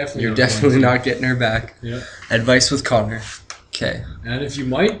 you're definitely not getting her back. Yeah. Advice with Connor. Okay. And if you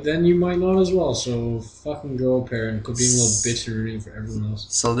might, then you might not as well. So fucking girl parent, quit being a little bitch and rooting for everyone else.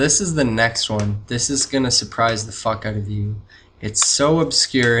 So this is the next one. This is gonna surprise the fuck out of you. It's so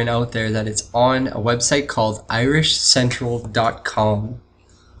obscure and out there that it's on a website called irishcentral.com.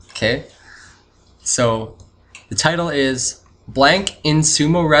 Okay? So the title is Blank in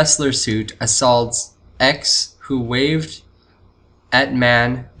sumo wrestler suit assaults ex who waved at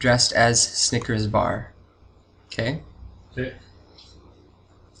man dressed as Snickers bar. Okay? Okay.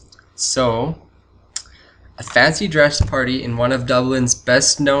 So, a fancy dress party in one of Dublin's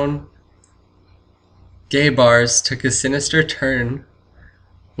best-known gay bars took a sinister turn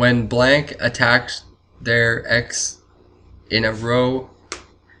when Blank attacked their ex in a row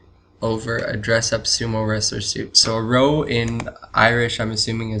over a dress-up sumo wrestler suit. So a row in Irish, I'm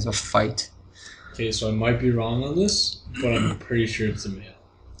assuming, is a fight. Okay, so I might be wrong on this, but I'm pretty sure it's a male.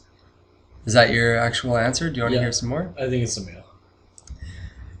 Is that your actual answer? Do you want to hear some more? I think it's a male.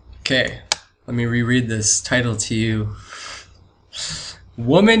 Okay, let me reread this title to you.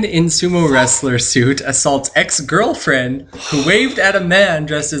 Woman in sumo wrestler suit assaults ex-girlfriend who waved at a man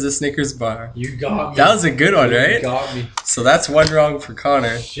dressed as a Snickers bar. You got me. That was a good one, right? You got me. So that's one wrong for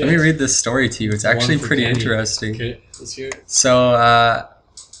Connor. Shit. Let me read this story to you. It's actually pretty interesting. Okay, let's hear it. So,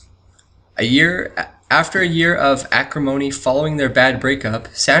 after a year of acrimony following their bad breakup,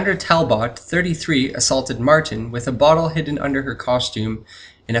 Sandra Talbot, 33, assaulted Martin with a bottle hidden under her costume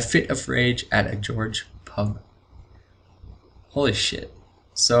in a fit of rage at a George pub. Holy shit.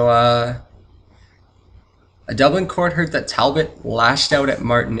 So, a Dublin court heard that Talbot lashed out at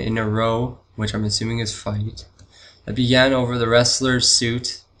Martin in a row, which I'm assuming is fight, that began over the wrestler's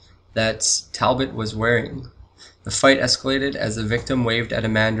suit that Talbot was wearing. The fight escalated as the victim waved at a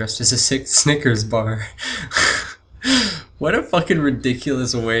man dressed as a Snickers bar. What a fucking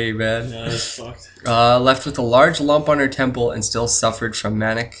ridiculous way, man. Yeah, that's fucked. Left with a large lump on her temple and still suffered from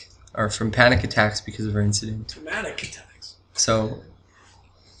panic attacks because of her incident. Panic attacks. So,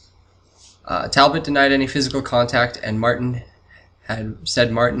 Talbot denied any physical contact, and Martin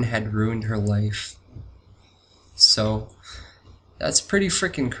had ruined her life. So, that's pretty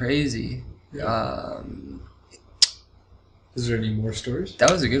freaking crazy. Yeah. Is there any more stories?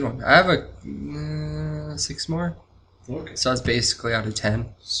 That was a good one. I have 6 more. Okay. So that's basically out of 10.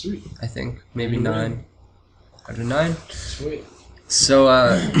 Sweet. I think. Maybe 9. Out of 9. Sweet. So,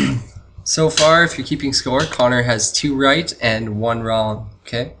 so far, if you're keeping score, Connor has 2 right and 1 wrong.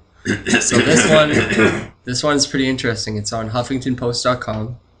 Okay? So this one is pretty interesting. It's on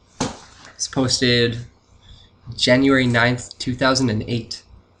HuffingtonPost.com. It's posted January 9th, 2008.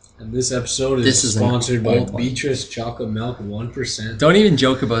 And this episode is sponsored by Beatrice Chocolate Milk 1%. Don't even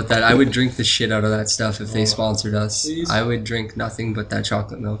joke about that. I would drink the shit out of that stuff if they sponsored us. Please? I would drink nothing but that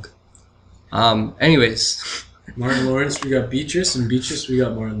chocolate milk. Anyways. Martin Lawrence, we got Beatrice, and Beatrice, we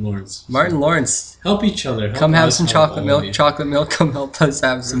got Martin Lawrence. Martin Lawrence. Help each other. Come have some chocolate milk. Chocolate milk, come help us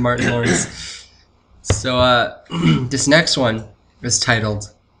have some Martin Lawrence. So, this next one is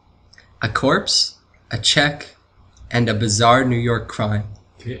titled A Corpse, a Check, and a Bizarre New York Crime.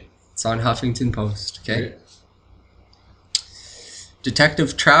 Okay. It's on Huffington Post, okay?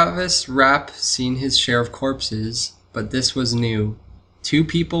 Detective Travis Rapp seen his share of corpses, but this was new. Two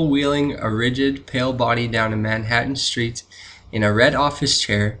people wheeling a rigid, pale body down a Manhattan street in a red office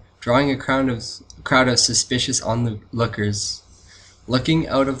chair, drawing a crowd of suspicious onlookers. Looking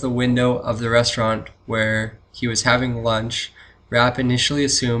out of the window of the restaurant where he was having lunch, Rapp initially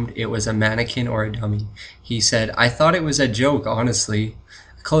assumed it was a mannequin or a dummy. He said, "I thought it was a joke, honestly."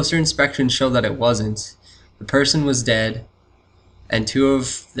 A closer inspection showed that it wasn't. The person was dead, and two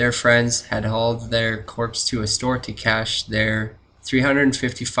of their friends had hauled their corpse to a store to cash their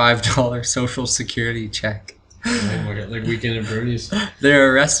 $355 Social Security check. Oh my God, like Weekend at Bernie's. They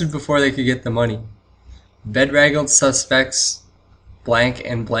were arrested before they could get the money. Bedraggled suspects blank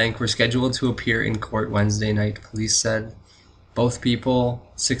and blank were scheduled to appear in court Wednesday night. Police said both people,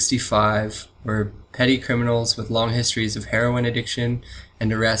 65, were petty criminals with long histories of heroin addiction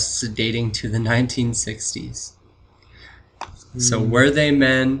and arrests dating to the 1960s. So were they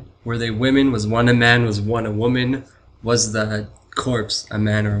men? Were they women? Was one a man? Was one a woman? Was the corpse a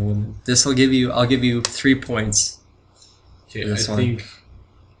man or a woman? I'll give you 3 points. Okay,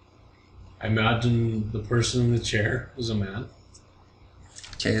 I imagine the person in the chair was a man.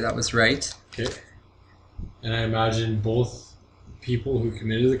 Okay, that was right. Okay. And I imagine both people who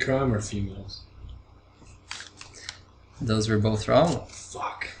committed the crime are females. Those were both wrong.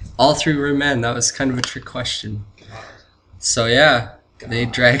 Fuck. All three were men. That was kind of a trick question. So yeah, they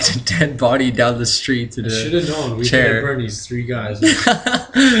dragged a dead body down the street to the chair. I should have known. We had Bernie's 3 guys.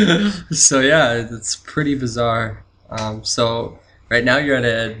 So yeah, it's pretty bizarre. So right now you're at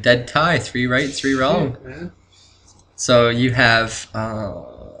a dead tie, 3 right, 3 wrong. Shit, man. So you have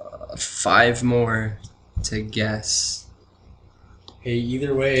 5 more to guess. Hey,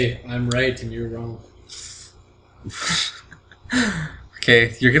 either way, I'm right and you're wrong.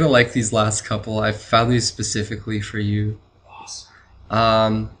 Okay, you're gonna like these last couple. I found these specifically for you.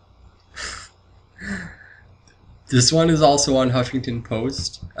 Awesome. This one is also on Huffington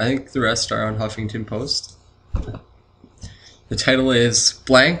Post. I think the rest are on Huffington Post. The title is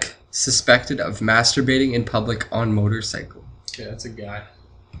Blank Suspected of Masturbating in Public on Motorcycle. Okay, that's a guy.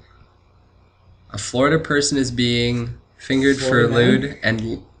 A Florida person is being fingered for lewd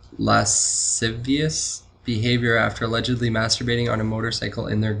and lascivious behavior after allegedly masturbating on a motorcycle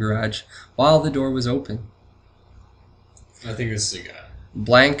in their garage while the door was open. I think this is a guy.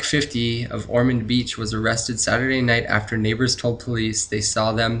 Blank 50 of Ormond Beach was arrested Saturday night after neighbors told police they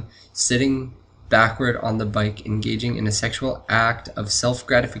saw them sitting backward on the bike engaging in a sexual act of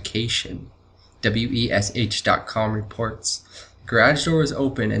self-gratification. WESH.com reports. The garage door was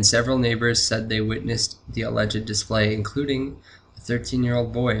open and several neighbors said they witnessed the alleged display, including a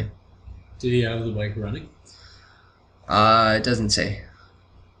 13-year-old boy. Did he have the bike running? It doesn't say.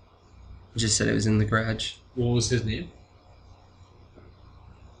 It just said it was in the garage. What was his name?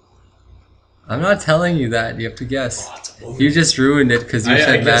 I'm not telling you that. You have to guess. Oh, it's a woman. You just ruined it because you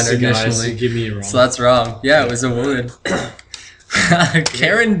said man initially. So give me a wrong. So that's wrong. Yeah, it was a woman.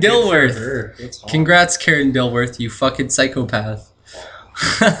 Karen Dilworth. Congrats, Karen Dilworth, you fucking psychopath.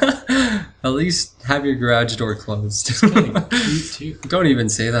 At least have your garage door closed. It's kind of cute too. Don't even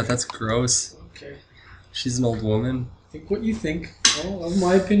say that. That's gross. Okay. She's an old woman. Think what you think. Oh,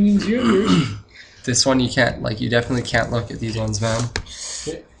 my opinion's yours. This one you can't, you definitely can't look at these ones, man.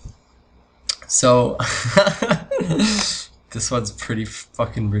 Okay. So, this one's pretty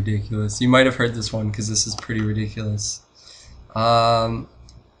fucking ridiculous. You might have heard this one because this is pretty ridiculous. A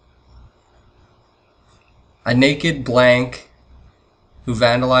naked blank who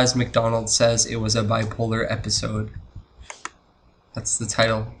vandalized McDonald's says it was a bipolar episode. That's the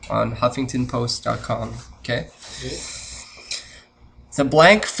title on HuffingtonPost.com. Okay. The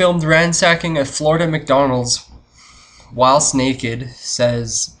blank filmed ransacking a Florida McDonald's whilst naked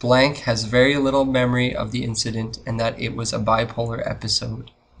says blank has very little memory of the incident and that it was a bipolar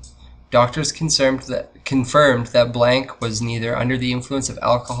episode. Doctors confirmed that blank was neither under the influence of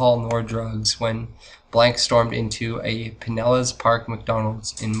alcohol nor drugs when blank stormed into a Pinellas Park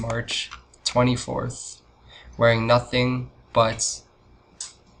McDonald's in March 24th, wearing nothing but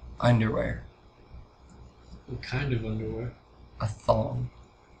underwear. What kind of underwear? A thong.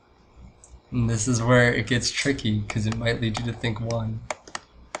 And this is where it gets tricky because it might lead you to think one,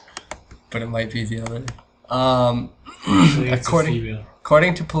 but it might be the other.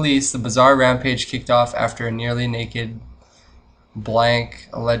 According to police, the bizarre rampage kicked off after a nearly naked blank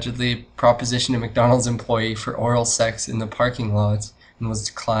allegedly propositioned a McDonald's employee for oral sex in the parking lot and was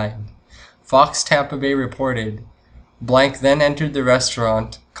declined. Fox Tampa Bay reported blank then entered the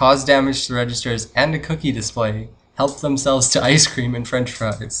restaurant, caused damage to registers and a cookie display, helped themselves to ice cream and french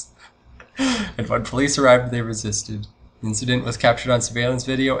fries. And when police arrived, they resisted. The incident was captured on surveillance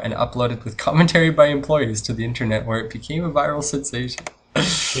video and uploaded with commentary by employees to the internet, where it became a viral sensation.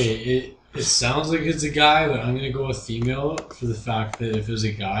 Okay, it sounds like it's a guy, but I'm gonna go with female for the fact that if it was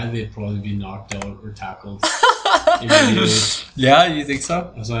a guy, they'd probably be knocked out or tackled immediately. Yeah, you think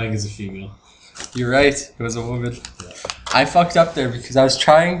so? So I think it's a female. You're right. It was a woman. Yeah. I fucked up there because I was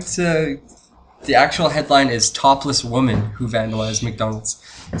trying to... The actual headline is topless woman who vandalized McDonald's.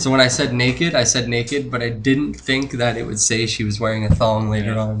 So when I said naked, but I didn't think that it would say she was wearing a thong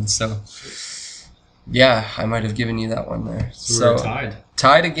later on. So, yeah, I might have given you that one there. So we're tied.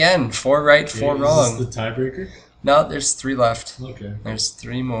 Tied again. 4 right, 4 wrong. Is this the tiebreaker? No, there's 3 left. Okay. There's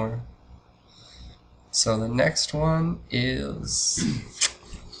 3 more. So the next one is...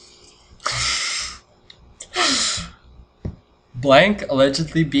 Blank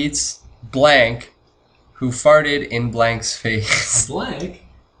allegedly beats blank who farted in blank's face. A blank?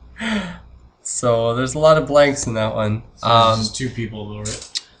 So there's a lot of blanks in that one. So there's just 2 people though,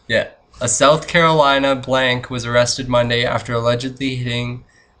 right? Yeah. A South Carolina blank was arrested Monday after allegedly hitting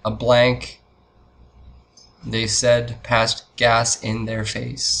a blank, they said, passed gas in their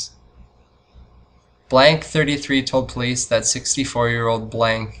face. Blank 33 told police that 64-year-old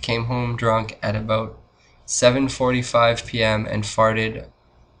blank came home drunk at about 7:45 p.m. and farted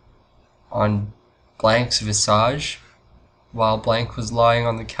on blank's visage while blank was lying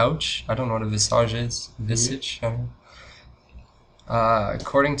on the couch. I don't know what a visage is. Visage? I don't know.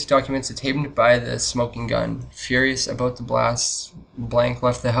 According to documents obtained by the smoking gun, furious about the blast, blank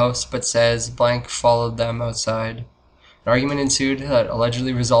left the house but says blank followed them outside. An argument ensued that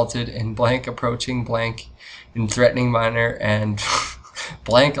allegedly resulted in blank approaching blank in threatening manner and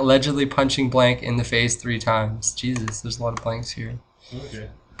blank allegedly punching blank in the face 3 times. Jesus, there's a lot of blanks here. Okay.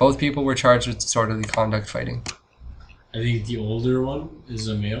 Both people were charged with disorderly conduct fighting. I think the older one is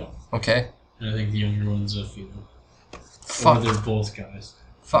a male. Okay. And I think the younger one's a female. Fuck. Or they're both guys.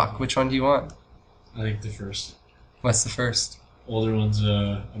 Fuck, which one do you want? I think the first. What's the first? Older one's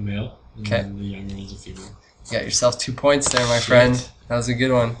a male. And Okay. then the younger one's a female. You got yourself 2 points there, my friend. That was a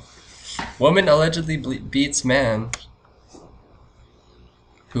good one. Woman allegedly beats man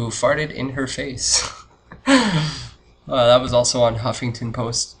who farted in her face. That was also on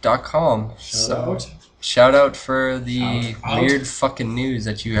HuffingtonPost.com. Shout out for the weird fucking news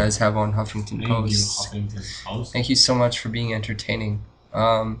that you guys have on Huffington Post. Thank you so much for being entertaining.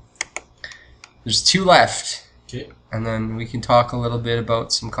 There's 2 left. Okay. And then we can talk a little bit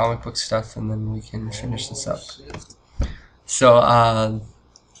about some comic book stuff, and then we can finish this up. So,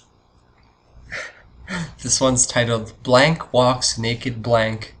 this one's titled Blank Walks Naked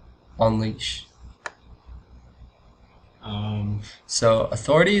Blank on Leash. So,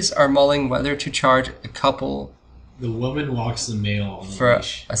 authorities are mulling whether to charge a couple The woman walks the male on the for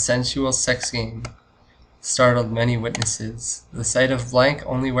leash. a sensual sex game. Startled many witnesses. The sight of blank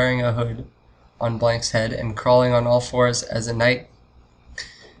only wearing a hood on blank's head and crawling on all 4s as a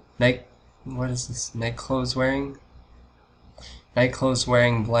nightclothes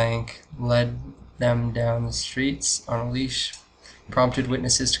wearing blank led them down the streets on a leash prompted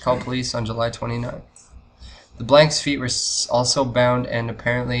witnesses to call police on July 29th. The blank's feet were also bound and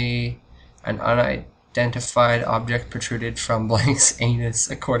apparently an unidentified object protruded from blank's anus,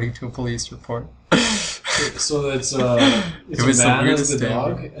 according to a police report. So it's It a was the man as weirdest the day.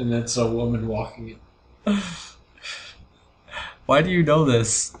 dog, and it's a woman walking it. Why do you know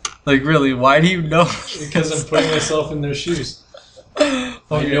this? Like, really, why do you know Because I'm putting myself in their shoes. Okay.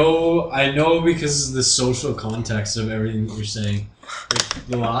 I know because of the social context of everything that you're saying. Like,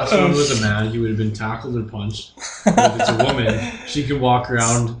 the last one was a man, he would have been tackled or punched. But if it's a woman, she can walk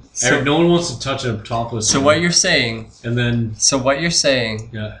around. So- No one wants to touch a topless So woman. what you're saying, And then,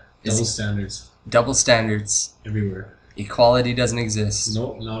 yeah, double Is- standards double standards. everywhere. Equality doesn't exist.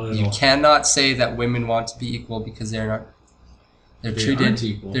 Nope, not at You all. cannot say that women want to be equal because they're not. They're They treated. aren't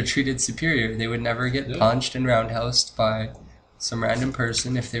equal. They're treated superior. They would never get Yeah. punched and roundhoused by some random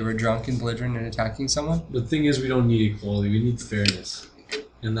person if they were drunk and belligerent and attacking someone. The thing is, we don't need equality, we need fairness.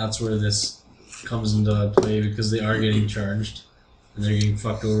 And that's where this comes into play, because they are getting charged. And they're getting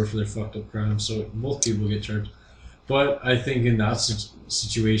fucked over for their fucked up crimes, so both people get charged. But I think in that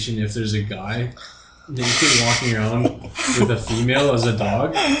situation, if there's a guy naked walking around with a female as a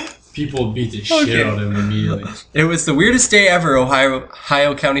dog, people beat the shit Okay. out of him immediately. It was the weirdest day ever,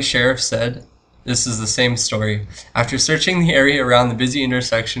 Ohio County Sheriff said. This is the same story. After searching the area around the busy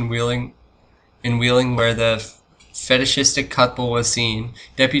intersection Wheeling where the fetishistic couple was seen,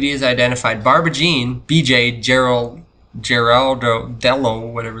 deputies identified Barbara Jean, BJ, Geraldo Dello,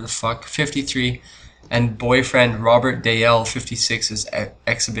 whatever the fuck, 53, and boyfriend Robert Dale, 56, as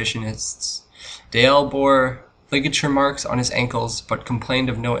exhibitionists. Dale bore ligature marks on his ankles, but complained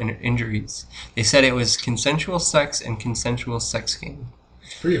of no injuries. They said it was consensual sex and consensual sex game.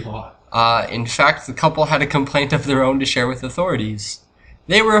 It's pretty hot. In fact, the couple had a complaint of their own to share with authorities.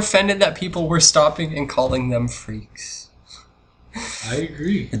 They were offended that people were stopping and calling them freaks. I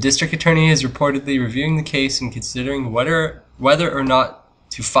agree. The district attorney is reportedly reviewing the case and considering whether or not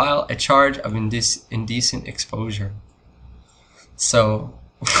to file a charge of indecent exposure. So...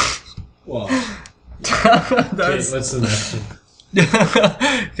 Wow. Okay, what's the next one?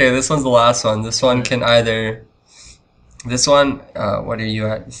 Okay, this one's the last one. This one can either... This one, what are you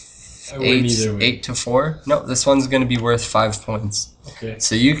at? 8 to 4? No, this one's going to be worth 5 points. Okay.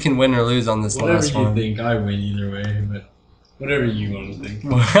 So you can win or lose on this last one. Whatever you think, I win either way, but whatever you want to think.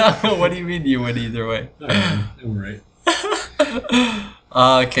 What do you mean you win either way? I'm right.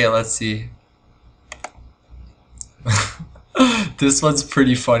 Okay, let's see. This one's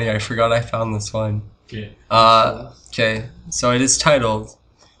pretty funny. I forgot I found this one. Okay. Okay, so it is titled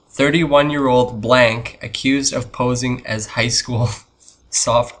 31-year-old blank accused of posing as high school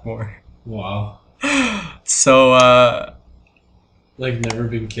sophomore. Wow. So, like never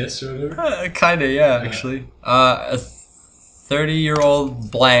been kissed or whatever? Kinda, yeah, actually. A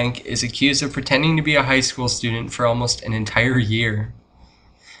 30-year-old blank is accused of pretending to be a high school student for almost an entire year.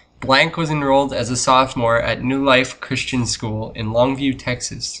 Blank was enrolled as a sophomore at New Life Christian School in Longview,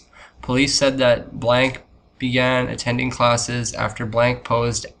 Texas. Police said that blank began attending classes after blank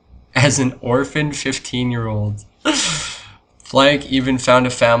posed as an orphan 15-year-old. Blank even found a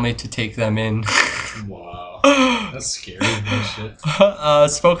family to take them in. Wow. That's scary bullshit. A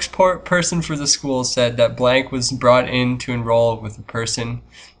spokesperson for the school said that blank was brought in to enroll with a person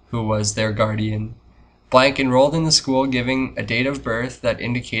who was their guardian. Blank enrolled in the school, giving a date of birth that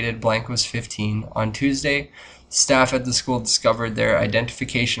indicated blank was 15. On Tuesday, staff at the school discovered their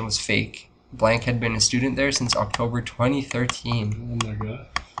identification was fake. Blank had been a student there since October 2013. Oh my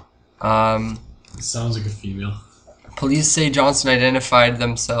god. It sounds like a female. Police say Johnson identified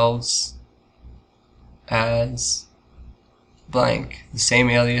themselves as blank, the same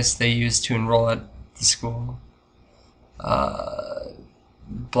alias they used to enroll at the school.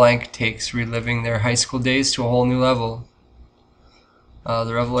 Blank takes reliving their high school days to a whole new level.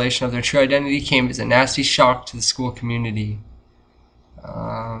 The revelation of their true identity came as a nasty shock to the school community.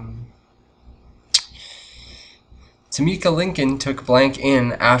 Tamika Lincoln took blank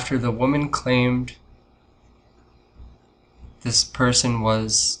in after the woman claimed this person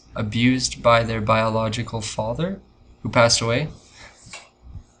was abused by their biological father, who passed away.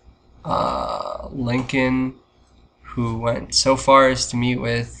 Lincoln, who went so far as to meet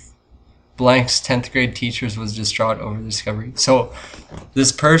with blank's 10th grade teachers, was distraught over the discovery. So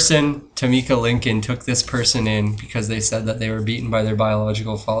this person, Tamika Lincoln, took this person in because they said that they were beaten by their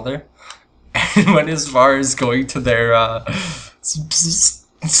biological father, and went as far as going to their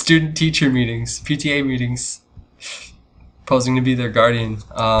student teacher meetings, PTA meetings, posing to be their guardian.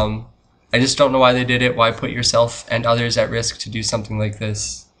 I just don't know why they did it. Why put yourself and others at risk to do something like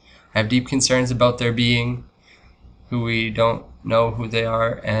this? I have deep concerns about their being, who we don't know who they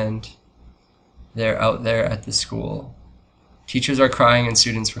are, and they're out there at the school. Teachers are crying and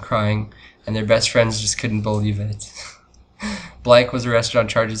students were crying, and their best friends just couldn't believe it. Blank was arrested on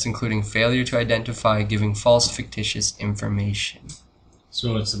charges including failure to identify, giving false fictitious information.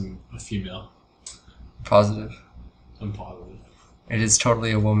 So it's a female. Positive. I'm positive. It is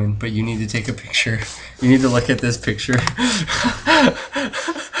totally a woman, but you need to take a picture. You need to look at this picture.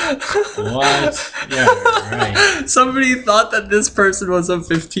 What? Yeah, right. Somebody thought that this person was a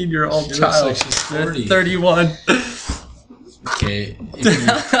 15-year-old child. Looks like she's 40. 31. Okay.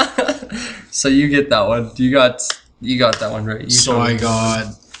 So you get that one. You got that one right. I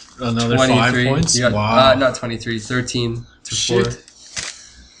got another 5 points? Got, wow. Not 23. 13 to 4. Shit.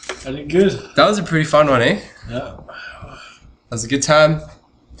 I did good. That was a pretty fun one, eh? Yeah. That was a good time.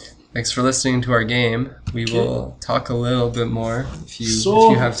 Thanks for listening to our game. We will talk a little bit more if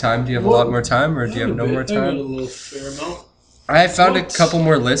you have time. Do you have a lot more time, or do you have no more I got a time? little fair amount. I found a couple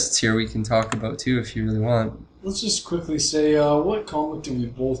more lists here we can talk about too if you really want. Let's just quickly say, what comic did we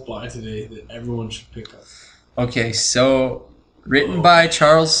both buy today that everyone should pick up? Okay, so written by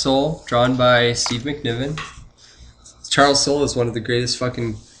Charles Soule, drawn by Steve McNiven. Charles Soule is one of the greatest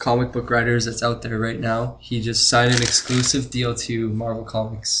fucking comic book writers that's out there right now. He just signed an exclusive deal to Marvel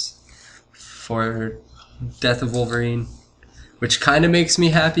Comics for Death of Wolverine, which kind of makes me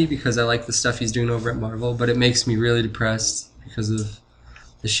happy because I like the stuff he's doing over at Marvel, but it makes me really depressed because of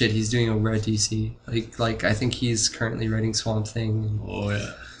the shit he's doing over at DC. Like I think he's currently writing Swamp Thing. Oh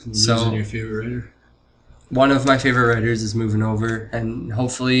yeah. So your favorite writer? one of my favorite writers is moving over, and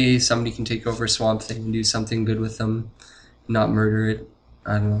hopefully somebody can take over Swamp Thing and do something good with them, not murder it.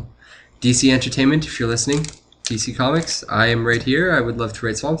 I don't know. DC Entertainment, if you're listening, DC Comics, I am right here. I would love to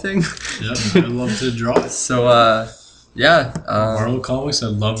write Swamp Thing. Yeah, I'd love to draw it. So, yeah. Marvel Comics, I'd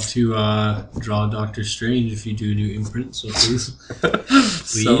love to draw Doctor Strange if you do a new imprint, so please.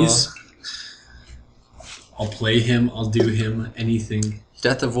 Please. So, I'll play him, I'll do him, anything.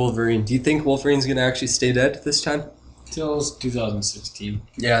 Death of Wolverine. Do you think Wolverine's going to actually stay dead this time? Till 2016.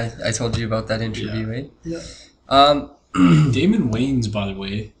 Yeah, I told you about that interview, right? Yeah. Damon Wayans, by the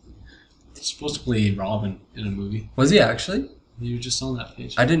way, he's supposed to play Robin in a movie. Was he actually? You were just on that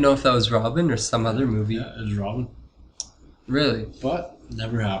page. I didn't know if that was Robin or some other movie. Yeah, it was Robin. Really? But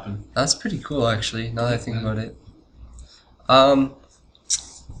never happened. That's pretty cool, actually, now that I think about it.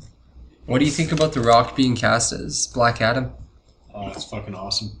 What do you think about The Rock being cast as Black Adam? Oh, that's fucking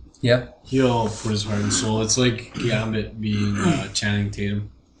awesome. Yeah? He'll put his heart and soul. It's like Gambit being Channing Tatum.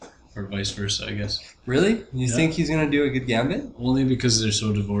 Or vice versa, I guess. Really? You think he's going to do a good Gambit? Only because they're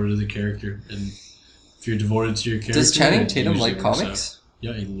so devoted to the character. And if you're devoted to your character... Does Channing Tatum like comics?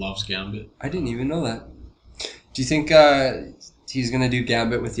 Yeah, he loves Gambit. I didn't even know that. Do you think he's going to do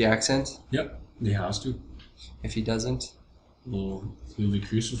Gambit with the accent? Yep, he has to. If he doesn't? Well, he'll be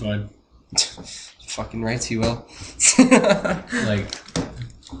crucified. Fucking right he will. Like,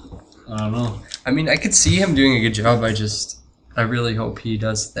 I don't know. I mean, I could see him doing a good job. I really hope he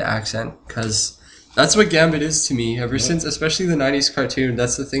does the accent, because that's what Gambit is to me. Ever since, especially the 90s cartoon,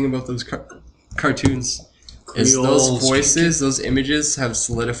 that's the thing about those cartoons. Is those voices, those images have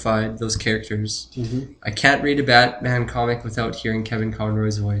solidified those characters. Mm-hmm. I can't read a Batman comic without hearing Kevin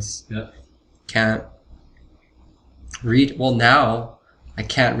Conroy's voice. Yeah. Can't read, well now, I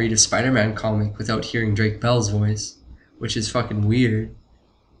can't read a Spider-Man comic without hearing Drake Bell's voice, which is fucking weird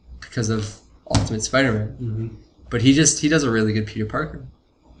because of Ultimate Spider-Man. Mm-hmm. But he does a really good Peter Parker.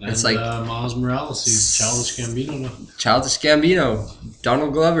 And it's like Miles Morales, he's Childish Gambino now. Childish Gambino,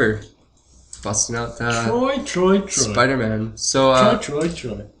 Donald Glover, busting out the Troy Spider-Man. So Troy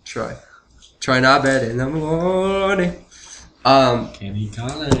not bad in the morning. Kenny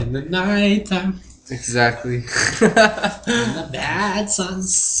Connor in the nighttime. Exactly. And the bad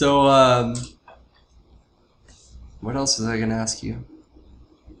sons. So what else was I gonna ask you?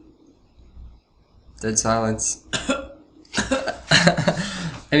 Dead silence.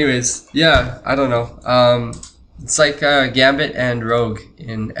 Anyways, yeah, I don't know. It's like Gambit and Rogue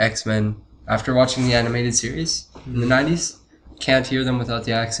in X-Men. After watching the animated series in the 90s, can't hear them without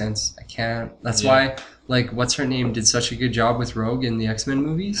the accents. I can't. That's why, like, what's her name did such a good job with Rogue in the X-Men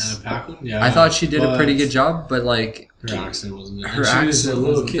movies. Anna Paquin? Yeah. I thought she did a pretty good job, but, like... Her accent wasn't there. Her accent was a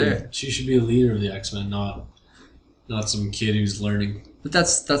little kid. There. She should be a leader of the X-Men, not some kid who's learning. But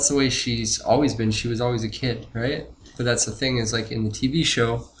that's the way she's always been. She was always a kid, right? But that's the thing is, like, in the TV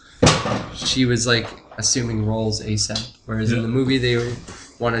show, she was, like, assuming roles ASAP. Whereas in the movie, they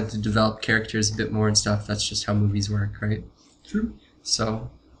wanted to develop characters a bit more and stuff. That's just how movies work, right? True. So,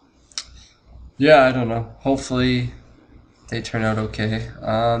 yeah, I don't know. Hopefully, they turn out okay.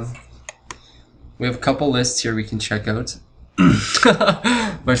 We have a couple lists here we can check out.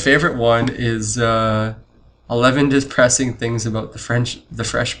 My favorite one is 11 depressing things about the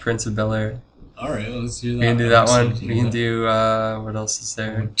Fresh Prince of Bel-Air. All right, let's do that. We can do that one. We can do what else is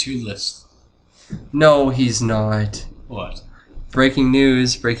there? 2 lists. No, he's not. What? Breaking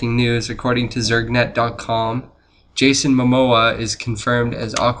news. According to Zergnet.com, Jason Momoa is confirmed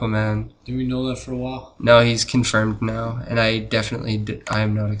as Aquaman. Did we know that for a while? No, he's confirmed now, and I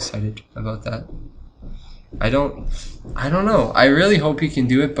am not excited about that. I don't know. I really hope he can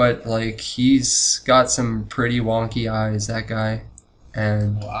do it, but like he's got some pretty wonky eyes, that guy,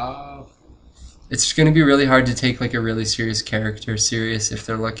 and wow, it's gonna be really hard to take like a really serious character serious if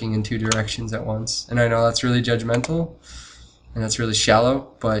they're looking in 2 directions at once. And I know that's really judgmental, and that's really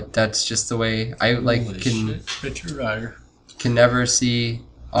shallow, but that's just the way I can never see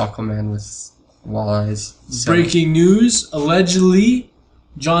Aquaman with walleyes. So. Breaking news: allegedly,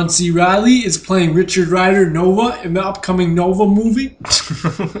 John C. Reilly is playing Richard Rider Nova in the upcoming Nova movie.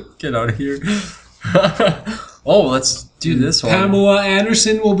 Get out of here. Oh, let's do this one. Pamela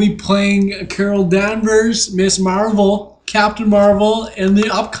Anderson will be playing Carol Danvers, Miss Marvel, Captain Marvel, in the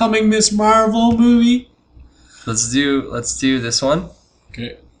upcoming Miss Marvel movie. Let's do this one.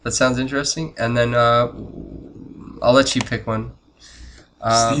 Okay. That sounds interesting. And then I'll let you pick one.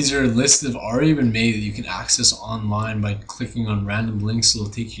 So these are lists that have already been made that you can access online by clicking on random links. It'll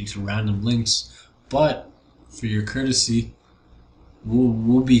take you to random links. But for your courtesy,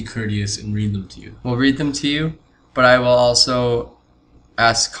 we'll be courteous and read them to you. We'll read them to you, but I will also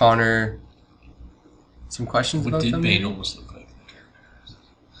ask Connor some questions What about did them. Bane almost look like?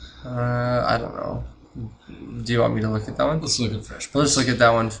 I don't know. Do you want me to look at that one? Let's look at Fresh Prince. Let's look at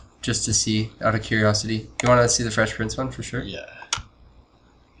that one just to see, out of curiosity. You want to see the Fresh Prince one for sure? Yeah.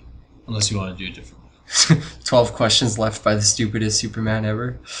 Unless you want to do a different one. 12 questions left by the stupidest Superman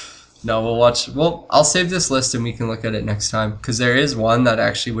ever. No, we'll watch. Well, I'll save this list and we can look at it next time. Because there is one that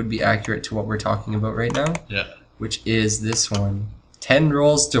actually would be accurate to what we're talking about right now. Yeah. Which is this one. 10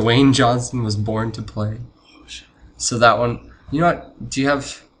 roles Dwayne Johnson was born to play. Oh, shit. So that one, you know what? Do you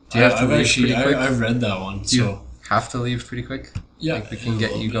have to leave pretty quick? I've read that one. Do you have to leave pretty quick? Yeah. Like we can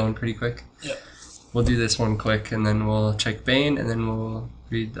get you going pretty quick? Yeah. We'll do this one quick and then we'll check Bane and then we'll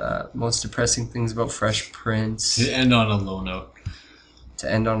read most depressing things about Fresh Prince. To end on a low note.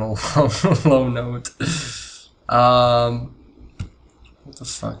 Low note. What the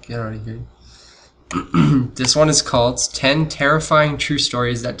fuck? Get out of here. This one is called 10 Terrifying True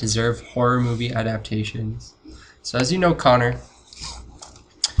Stories That Deserve Horror Movie Adaptations. So as you know, Connor,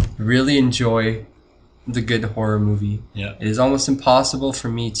 really enjoy the good horror movie. Yeah. It is almost impossible for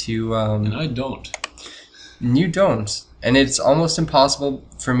me to... and I don't. You don't. And it's almost impossible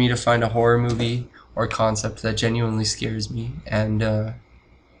for me to find a horror movie or concept that genuinely scares me. And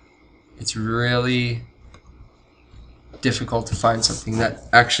it's really difficult to find something that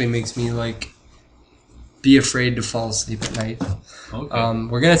actually makes me, like, be afraid to fall asleep at night. Okay.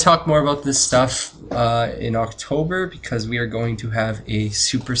 We're going to talk more about this stuff in October because we are going to have a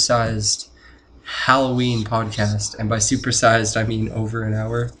supersized Halloween podcast. And by supersized, I mean over an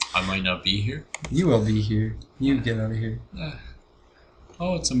hour. I might not be here. You will be here. You get out of here.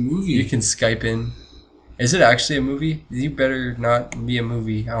 Oh, it's a movie. You can Skype in. Is it actually a movie? You better not be a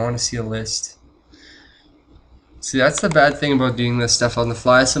movie. I want to see a list. See, that's the bad thing about doing this stuff on the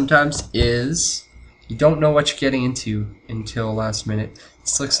fly sometimes is you don't know what you're getting into until last minute.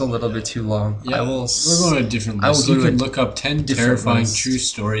 This looks a little bit too long. Yeah, we're going to a different I will list. go You to can a look up 10 different terrifying list. true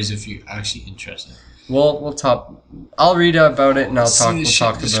stories if you're actually interested. We'll talk. I'll read about it and We'll talk about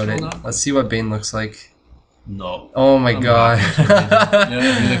Scroll it. down. Let's see what Bane looks like. No. Oh my I'm god. not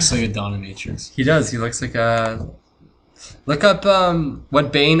yeah, he looks like a dominatrix. He does. He looks like a... Look up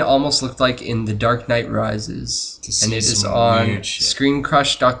what Bane almost looked like in The Dark Knight Rises. To see And it is some on weird shit.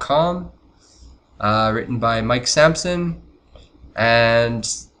 screencrush.com. Written by Mike Sampson. And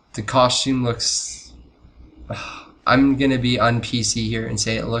the costume looks... I'm going to be un-PC here and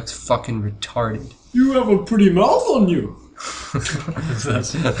say it looks fucking retarded. You have a pretty mouth on you.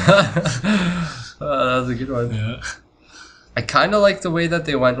 That was a good one. Yeah. I kind of like the way that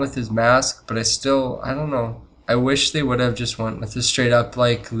they went with his mask, but I don't know. I wish they would have just went with a straight up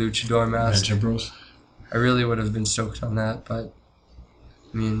like luchador mask. Adventure Bros. I really would have been stoked on that, but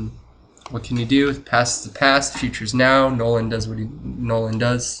I mean, what can you do? The past is the past, the future's now. Nolan does what Nolan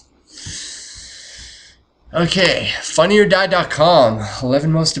does. Okay, funnyordie.com.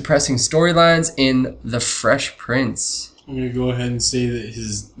 11 most depressing storylines in The Fresh Prince. I'm going to go ahead and say that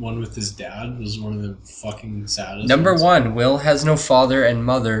his one with his dad was one of the fucking saddest Number ones. 1, Will has no father and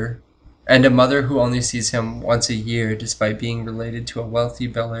a mother who only sees him once a year despite being related to a wealthy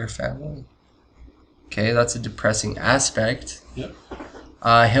Bel Air family. Okay, that's a depressing aspect. Yep.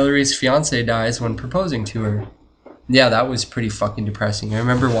 Hillary's fiance dies when proposing to her. Yeah, that was pretty fucking depressing. I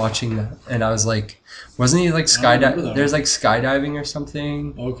remember watching that and I was like, wasn't he like skydiving? There's like skydiving or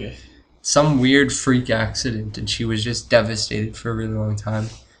something. Okay. Some weird freak accident and she was just devastated for a really long time.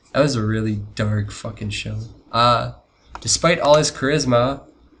 That was a really dark fucking show. Despite all his charisma,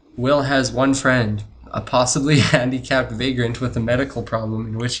 Will has one friend, a possibly handicapped vagrant with a medical problem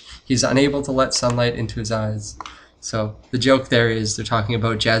in which he's unable to let sunlight into his eyes. So the joke there is they're talking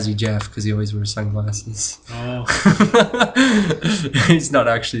about Jazzy Jeff because he always wears sunglasses. Oh. He's not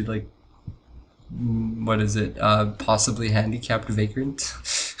actually like, what is it? Possibly handicapped vagrant.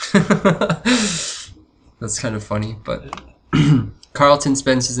 That's kind of funny, but Carlton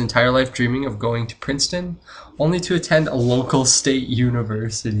spends his entire life dreaming of going to Princeton, only to attend a local state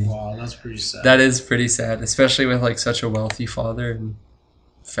university. Wow, that's pretty sad. That is pretty sad, especially with like such a wealthy father and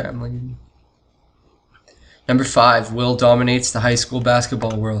family. Number 5, Will dominates the high school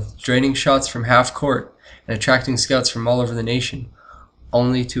basketball world, draining shots from half court and attracting scouts from all over the nation,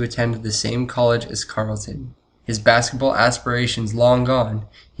 only to attend the same college as Carlton. His basketball aspirations long gone,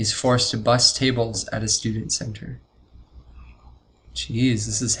 he's forced to bus tables at a student center. Jeez,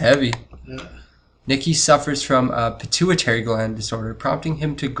 this is heavy. Yeah. Nicky suffers from a pituitary gland disorder, prompting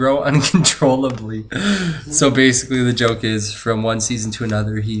him to grow uncontrollably. So basically the joke is, from one season to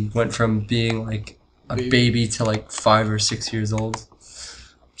another, he went from being like a baby to like 5 or 6 years old,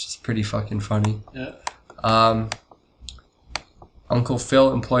 which is pretty fucking funny. Yeah. Uncle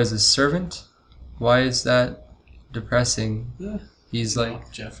Phil employs a servant. Why is that depressing? Yeah. He's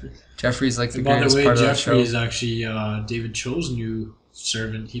like Jeffrey. Jeffrey's like the And by greatest the way, part of that show. Jeffrey is actually David Cho's new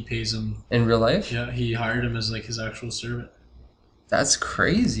servant. He pays him in real life. Yeah, he hired him as like his actual servant. That's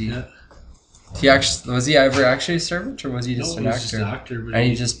crazy. Yeah. Was he ever actually a servant, or was he just an actor? Just an actor, but and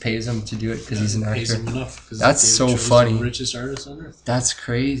he just pays him to do it because he's an actor. Pays him enough. That's so funny. The richest artist on earth. That's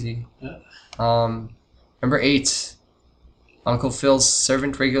crazy. Yeah. Number 8. Uncle Phil's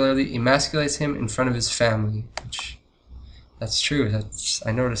servant regularly emasculates him in front of his family. Which, that's true.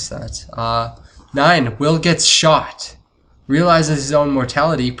 I noticed that. 9. Will gets shot. Realizes his own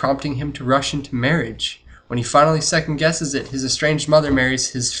mortality, prompting him to rush into marriage. When he finally second-guesses it, his estranged mother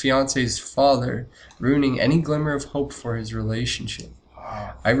marries his fiancé's father, ruining any glimmer of hope for his relationship.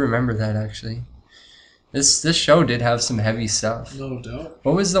 I remember that, actually. This show did have some heavy stuff. No doubt.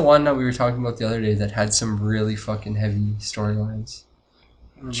 What was the one that we were talking about the other day that had some really fucking heavy storylines?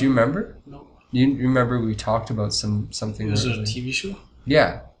 Do you remember? No. You remember we talked about something? It was a TV show?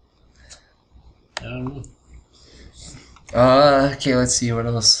 Yeah. I don't know. Okay, let's see, what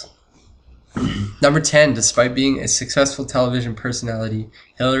else? Number 10, despite being a successful television personality,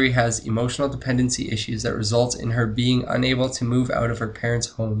 Hillary has emotional dependency issues that result in her being unable to move out of her parents'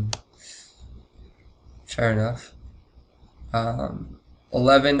 home. Fair enough.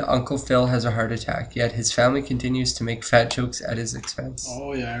 11, Uncle Phil has a heart attack, yet his family continues to make fat jokes at his expense.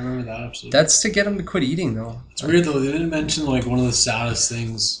 Oh yeah, I remember that episode. That's to get him to quit eating, though. It's weird though, they didn't mention like one of the saddest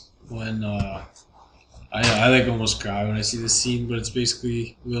things when I like almost cry when I see this scene, but it's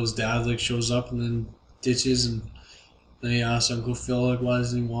basically Will's dad like shows up and then ditches, and then he asks Uncle Phil like, why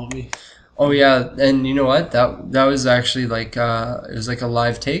doesn't he want me? Oh yeah, and you know what? That was actually like it was like a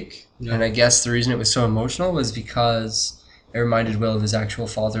live take, and I guess the reason it was so emotional was because it reminded Will of his actual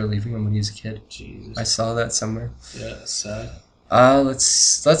father leaving him when he was a kid. Jesus. I saw that somewhere. Yeah, it's sad.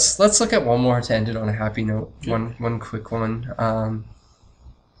 Let's look at one more to end it on a happy note. Okay. One quick one.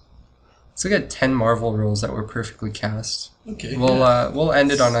 Let's look at 10 Marvel roles that were perfectly cast. Okay. We'll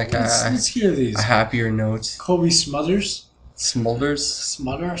end it on like let's hear these. a happier note. Kobe Smulders.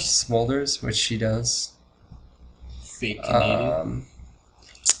 Smulders, which she does. Fake Canadian.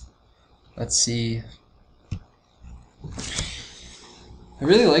 Let's see. I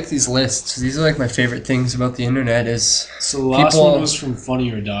really like these lists. These are like my favorite things about the internet is So the last people one was from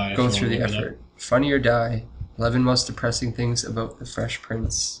Funny or Die. go through the effort. Funny or Die. 11 most depressing things about the Fresh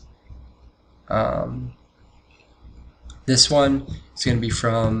Prince. This one is going to be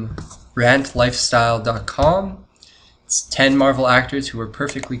from rantlifestyle.com. It's 10 Marvel actors who were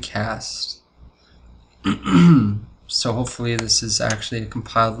perfectly cast. So hopefully this is actually a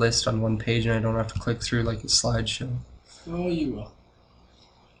compiled list on one page and I don't have to click through like a slideshow. Oh, you will.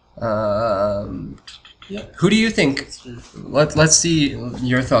 Yep. Who do you think? Let's see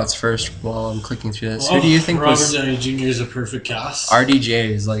your thoughts first while I'm clicking through this. Who do you think Robert Downey Jr. is a perfect cast? RDJ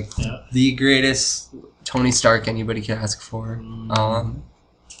is like the greatest Tony Stark anybody can ask for.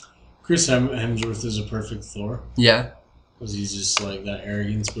 Chris Hemsworth is a perfect Thor. Yeah. Because he's just like that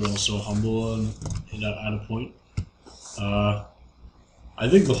arrogance, but also humble and at a point. I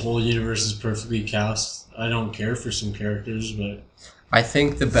think the whole universe is perfectly cast. I don't care for some characters, but I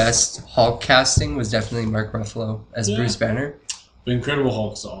think the best Hulk casting was definitely Mark Ruffalo as Bruce Banner. The Incredible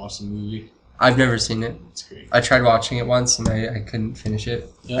Hulk is an awesome movie. I've never seen it. It's great. I tried watching it once and I couldn't finish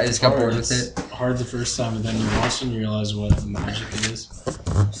it. Yeah, I just got bored with it. Hard the first time, and then you watch it and you realize what magic it is.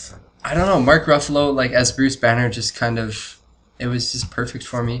 I don't know. Mark Ruffalo, like as Bruce Banner, just kind of, it was just perfect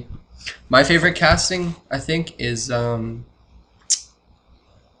for me. My favorite casting, I think, is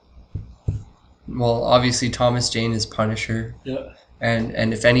obviously Thomas Jane is Punisher. Yeah.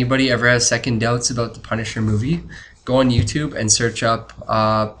 And if anybody ever has second doubts about the Punisher movie, go on YouTube and search up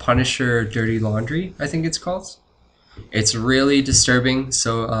Punisher Dirty Laundry, I think it's called. It's really disturbing,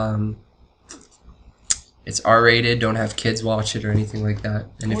 so it's R-rated, don't have kids watch it or anything like that.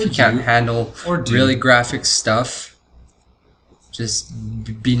 And if you can't handle really graphic stuff, just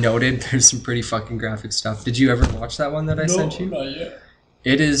be noted, there's some pretty fucking graphic stuff. Did you ever watch that one that I sent you? No, not yet.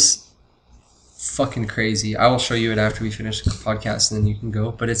 It is fucking crazy. I will show you it after we finish the podcast and then you can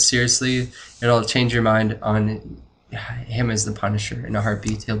go. But it's seriously, it'll change your mind on him as the Punisher in a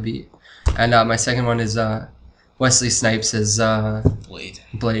heartbeat. He'll be. And my second one is Wesley Snipes as Blade.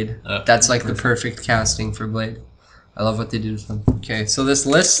 That's like the perfect casting for Blade. I love what they did with him. Okay, so this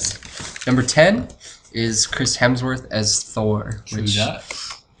list, number 10 is Chris Hemsworth as Thor. Which,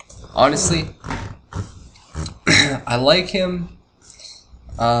 honestly, I like him.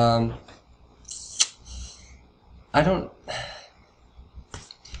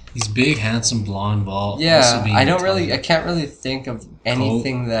 He's big, handsome, blonde, bald. Yeah, I can't really think of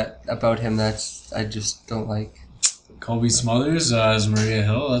anything about him I just don't like. Kobe Smothers as Maria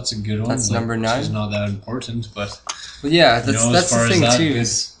Hill. That's a good one. That's number 9. She's not that important, but well, yeah, that's the thing too.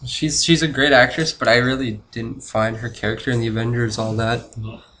 Is she's a great actress, but I really didn't find her character in the Avengers all that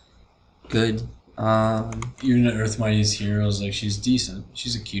good. Even at Earth Mightiest Heroes, like she's decent.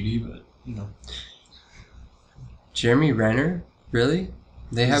 She's a cutie, but Jeremy Renner, really?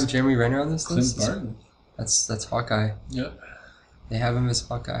 They have Jeremy Renner on this list? Clint Barton. That's Hawkeye. Yep. They have him as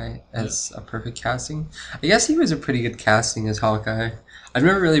Hawkeye as a perfect casting. I guess he was a pretty good casting as Hawkeye. I've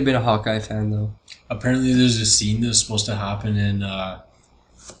never really been a Hawkeye fan though. Apparently, there's a scene that's supposed to happen in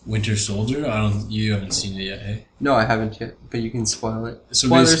Winter Soldier. You haven't seen it yet, hey? No, I haven't yet, but you can spoil it. So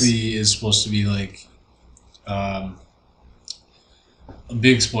Spoilers. basically, it's supposed to be like a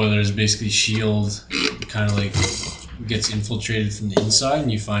big spoiler is basically S.H.I.E.L.D. kind of like gets infiltrated from the inside,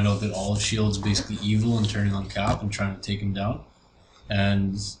 and you find out that all of S.H.I.E.L.D. is basically evil and turning on Cap and trying to take him down.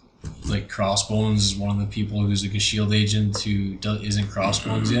 And like Crossbones is one of the people who's like a S.H.I.E.L.D. agent who isn't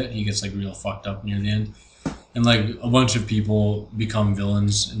Crossbones yet. He gets like real fucked up near the end. And like a bunch of people become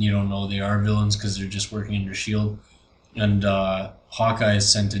villains, and you don't know they are villains because they're just working under S.H.I.E.L.D. And Hawkeye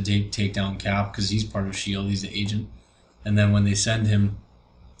is sent to take down Cap because he's part of S.H.I.E.L.D. He's the agent. And then when they send him,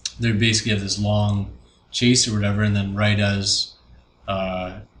 they basically have this long chase or whatever, and then right as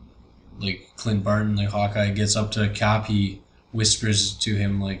like Clint Barton, like Hawkeye, gets up to Cap, he whispers to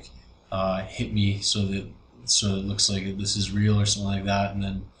him like, "Hit me," so it looks like this is real or something like that. And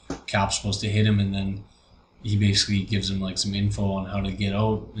then Cap's supposed to hit him, and then he basically gives him like some info on how to get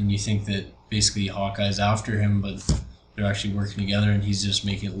out. And you think that basically Hawkeye's after him, but they're actually working together, and he's just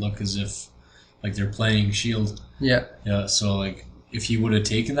making it look as if like they're playing S.H.I.E.L.D. Yeah. Yeah. So like, if he would have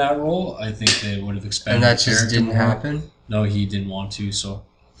taken that role, I think they would have expanded. And that just didn't happen. No, he didn't want to. So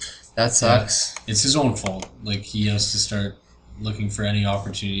that sucks. Yeah, it's his own fault. Like he has to start looking for any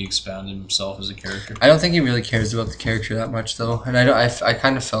opportunity to expand himself as a character. I don't think he really cares about the character that much though, and I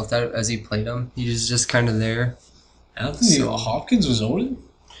kind of felt that as he played him. He was just kind of there. Anthony Hopkins was Odin?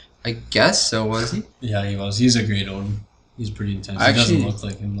 I guess so, was he? Yeah, he was. He's a great Odin. He's pretty intense. He doesn't look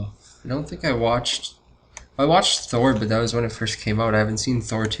like him though. I don't think I watched Thor, but that was when it first came out. I haven't seen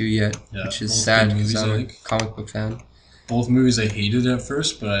Thor 2 yet, which is sad because I'm a comic book fan. Both movies I hated at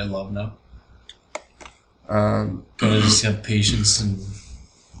first, but I love now. Gotta just have patience and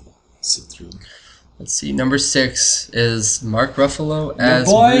sit through them. Let's see. Number 6 is Mark Ruffalo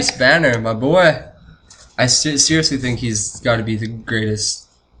as Bruce Banner, my boy. I seriously think he's got to be the greatest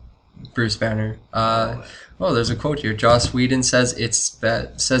Bruce Banner. Well, there's a quote here. Joss Whedon says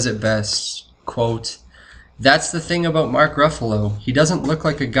it best. Quote, "That's the thing about Mark Ruffalo. He doesn't look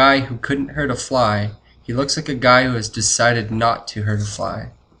like a guy who couldn't hurt a fly. He looks like a guy who has decided not to hurt a fly."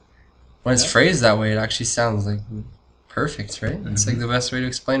 When it's phrased that way, it actually sounds like perfect, right? It's like the best way to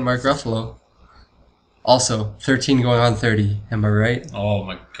explain Mark Ruffalo. Also, 13 going on 30. Am I right? Oh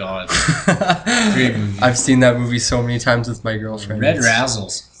my god. Great movie. I've seen that movie so many times with my girlfriend. Red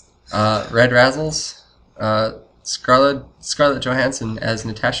Razzles. Red Razzles. Scarlett Johansson as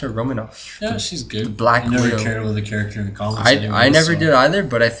Natasha Romanoff. Yeah, she's good. Black Widow. I never cared about the character in the comics. I never did either,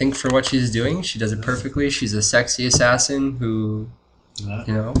 but I think for what she's doing, she does it perfectly. She's a sexy assassin who,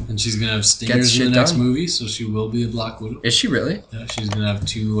 and she's gonna have stingers in the next movie, so she will be a Black Widow. Is she really? Yeah, she's gonna have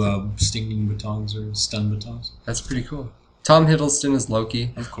 2 stinging batons or stun batons. That's pretty cool. Tom Hiddleston is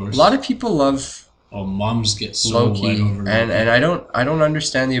Loki. Of course. A lot of people love. Oh, moms get so Loki, wet over Loki. and I don't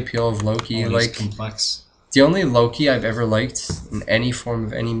understand the appeal of Loki. It's complex. The only Loki I've ever liked in any form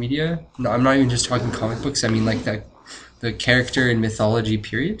of any media. No, I'm not even just talking comic books. I mean like the character in mythology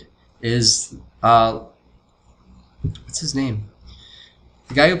period is what's his name?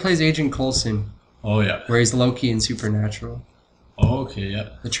 The guy who plays Agent Coulson. Oh yeah. Where he's Loki in Supernatural. Oh okay, yeah.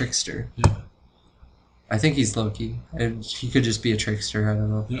 The trickster. Yeah. I think he's Loki. He could just be a trickster. I don't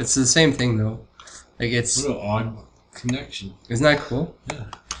know. Yeah. It's the same thing though. Like it's. What an odd connection. Isn't that cool? Yeah.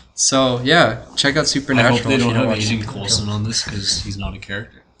 So yeah, check out Supernatural. I hope they don't have Agent Coulson on this because he's not a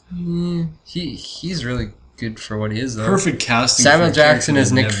character. He's really good for what he is though. Perfect casting. Samuel Jackson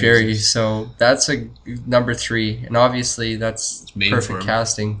is Nick Fury, so that's a number 3, and obviously that's perfect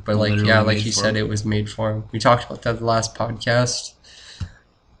casting. But like like you said, it was made for him. We talked about that the last podcast.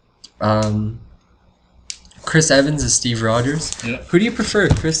 Chris Evans as Steve Rogers. Yeah. Who do you prefer,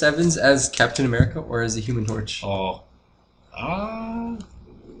 Chris Evans as Captain America or as the Human Torch? Oh,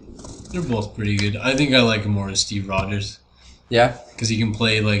 they're both pretty good. I think I like him more as Steve Rogers. Yeah? Because he can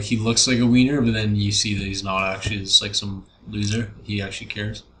play, like, he looks like a wiener, but then you see that he's not actually just like some loser. He actually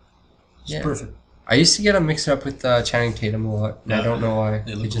cares. It's perfect. I used to get them mixed up with Channing Tatum a lot. And I don't know why.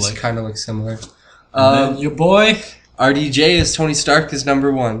 They just kind of look similar. And then your boy RDJ is Tony Stark is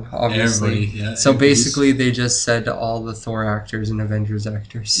number one, obviously. Yeah, so basically, they just said all the Thor actors and Avengers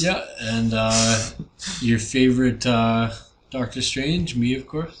actors. Yeah, and your favorite Doctor Strange, me of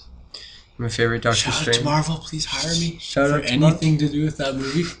course. My favorite Doctor Strange. Shout out to Marvel, please hire me Shout for out to anything to do with that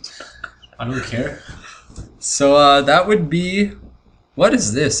movie. I don't care. So that would be. What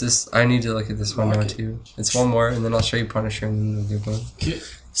is this? I need to look at this one now too. It's one more, and then I'll show you Punisher, and then we'll get going. Okay.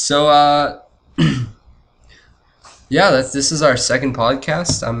 So yeah, this is our second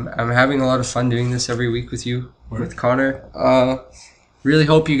podcast. I'm having a lot of fun doing this every week with you, with Connor. Really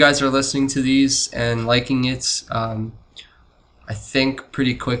hope you guys are listening to these and liking it. I think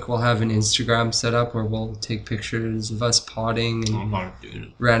pretty quick we'll have an Instagram set up where we'll take pictures of us potting and I'm not doing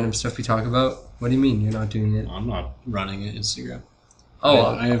it. Random stuff we talk about. What do you mean you're not doing it? I'm not running an Instagram. Oh,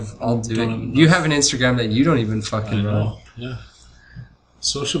 I'll do it. You have an Instagram that you don't even fucking run. Yeah.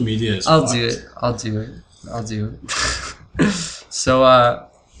 Social media is I'll do it. So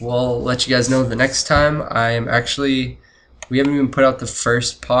we'll let you guys know the next time. We haven't even put out the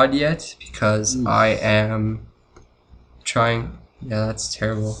first pod yet because I am trying. Yeah, that's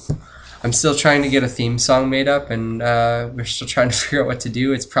terrible. I'm still trying to get a theme song made up, and we're still trying to figure out what to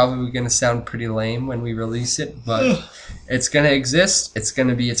do. It's probably going to sound pretty lame when we release it, but it's going to exist. It's going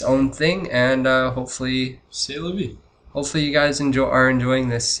to be its own thing, and hopefully you guys are enjoying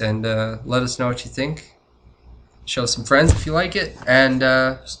this, and let us know what you think. Show some friends if you like it, and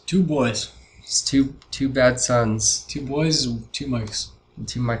it's two boys. It's two bad sons. 2 boys, 2 mics. And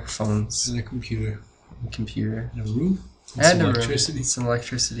 2 microphones. And a computer. And a room. And electricity. Some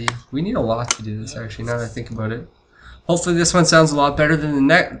electricity. We need a lot to do this, actually, now that I think about it. Hopefully this one sounds a lot better than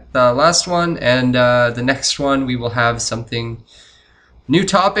the last one, and the next one we will have something, new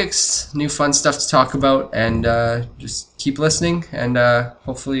topics, new fun stuff to talk about, and just keep listening, and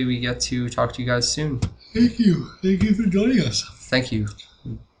hopefully we get to talk to you guys soon. Thank you for joining us. Thank you.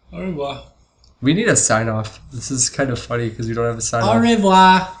 Au revoir. We need a sign off. This is kind of funny because we don't have a sign off. Au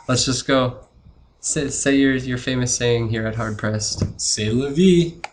revoir. Let's just go. Say your famous saying here at Hard Pressed. C'est la vie.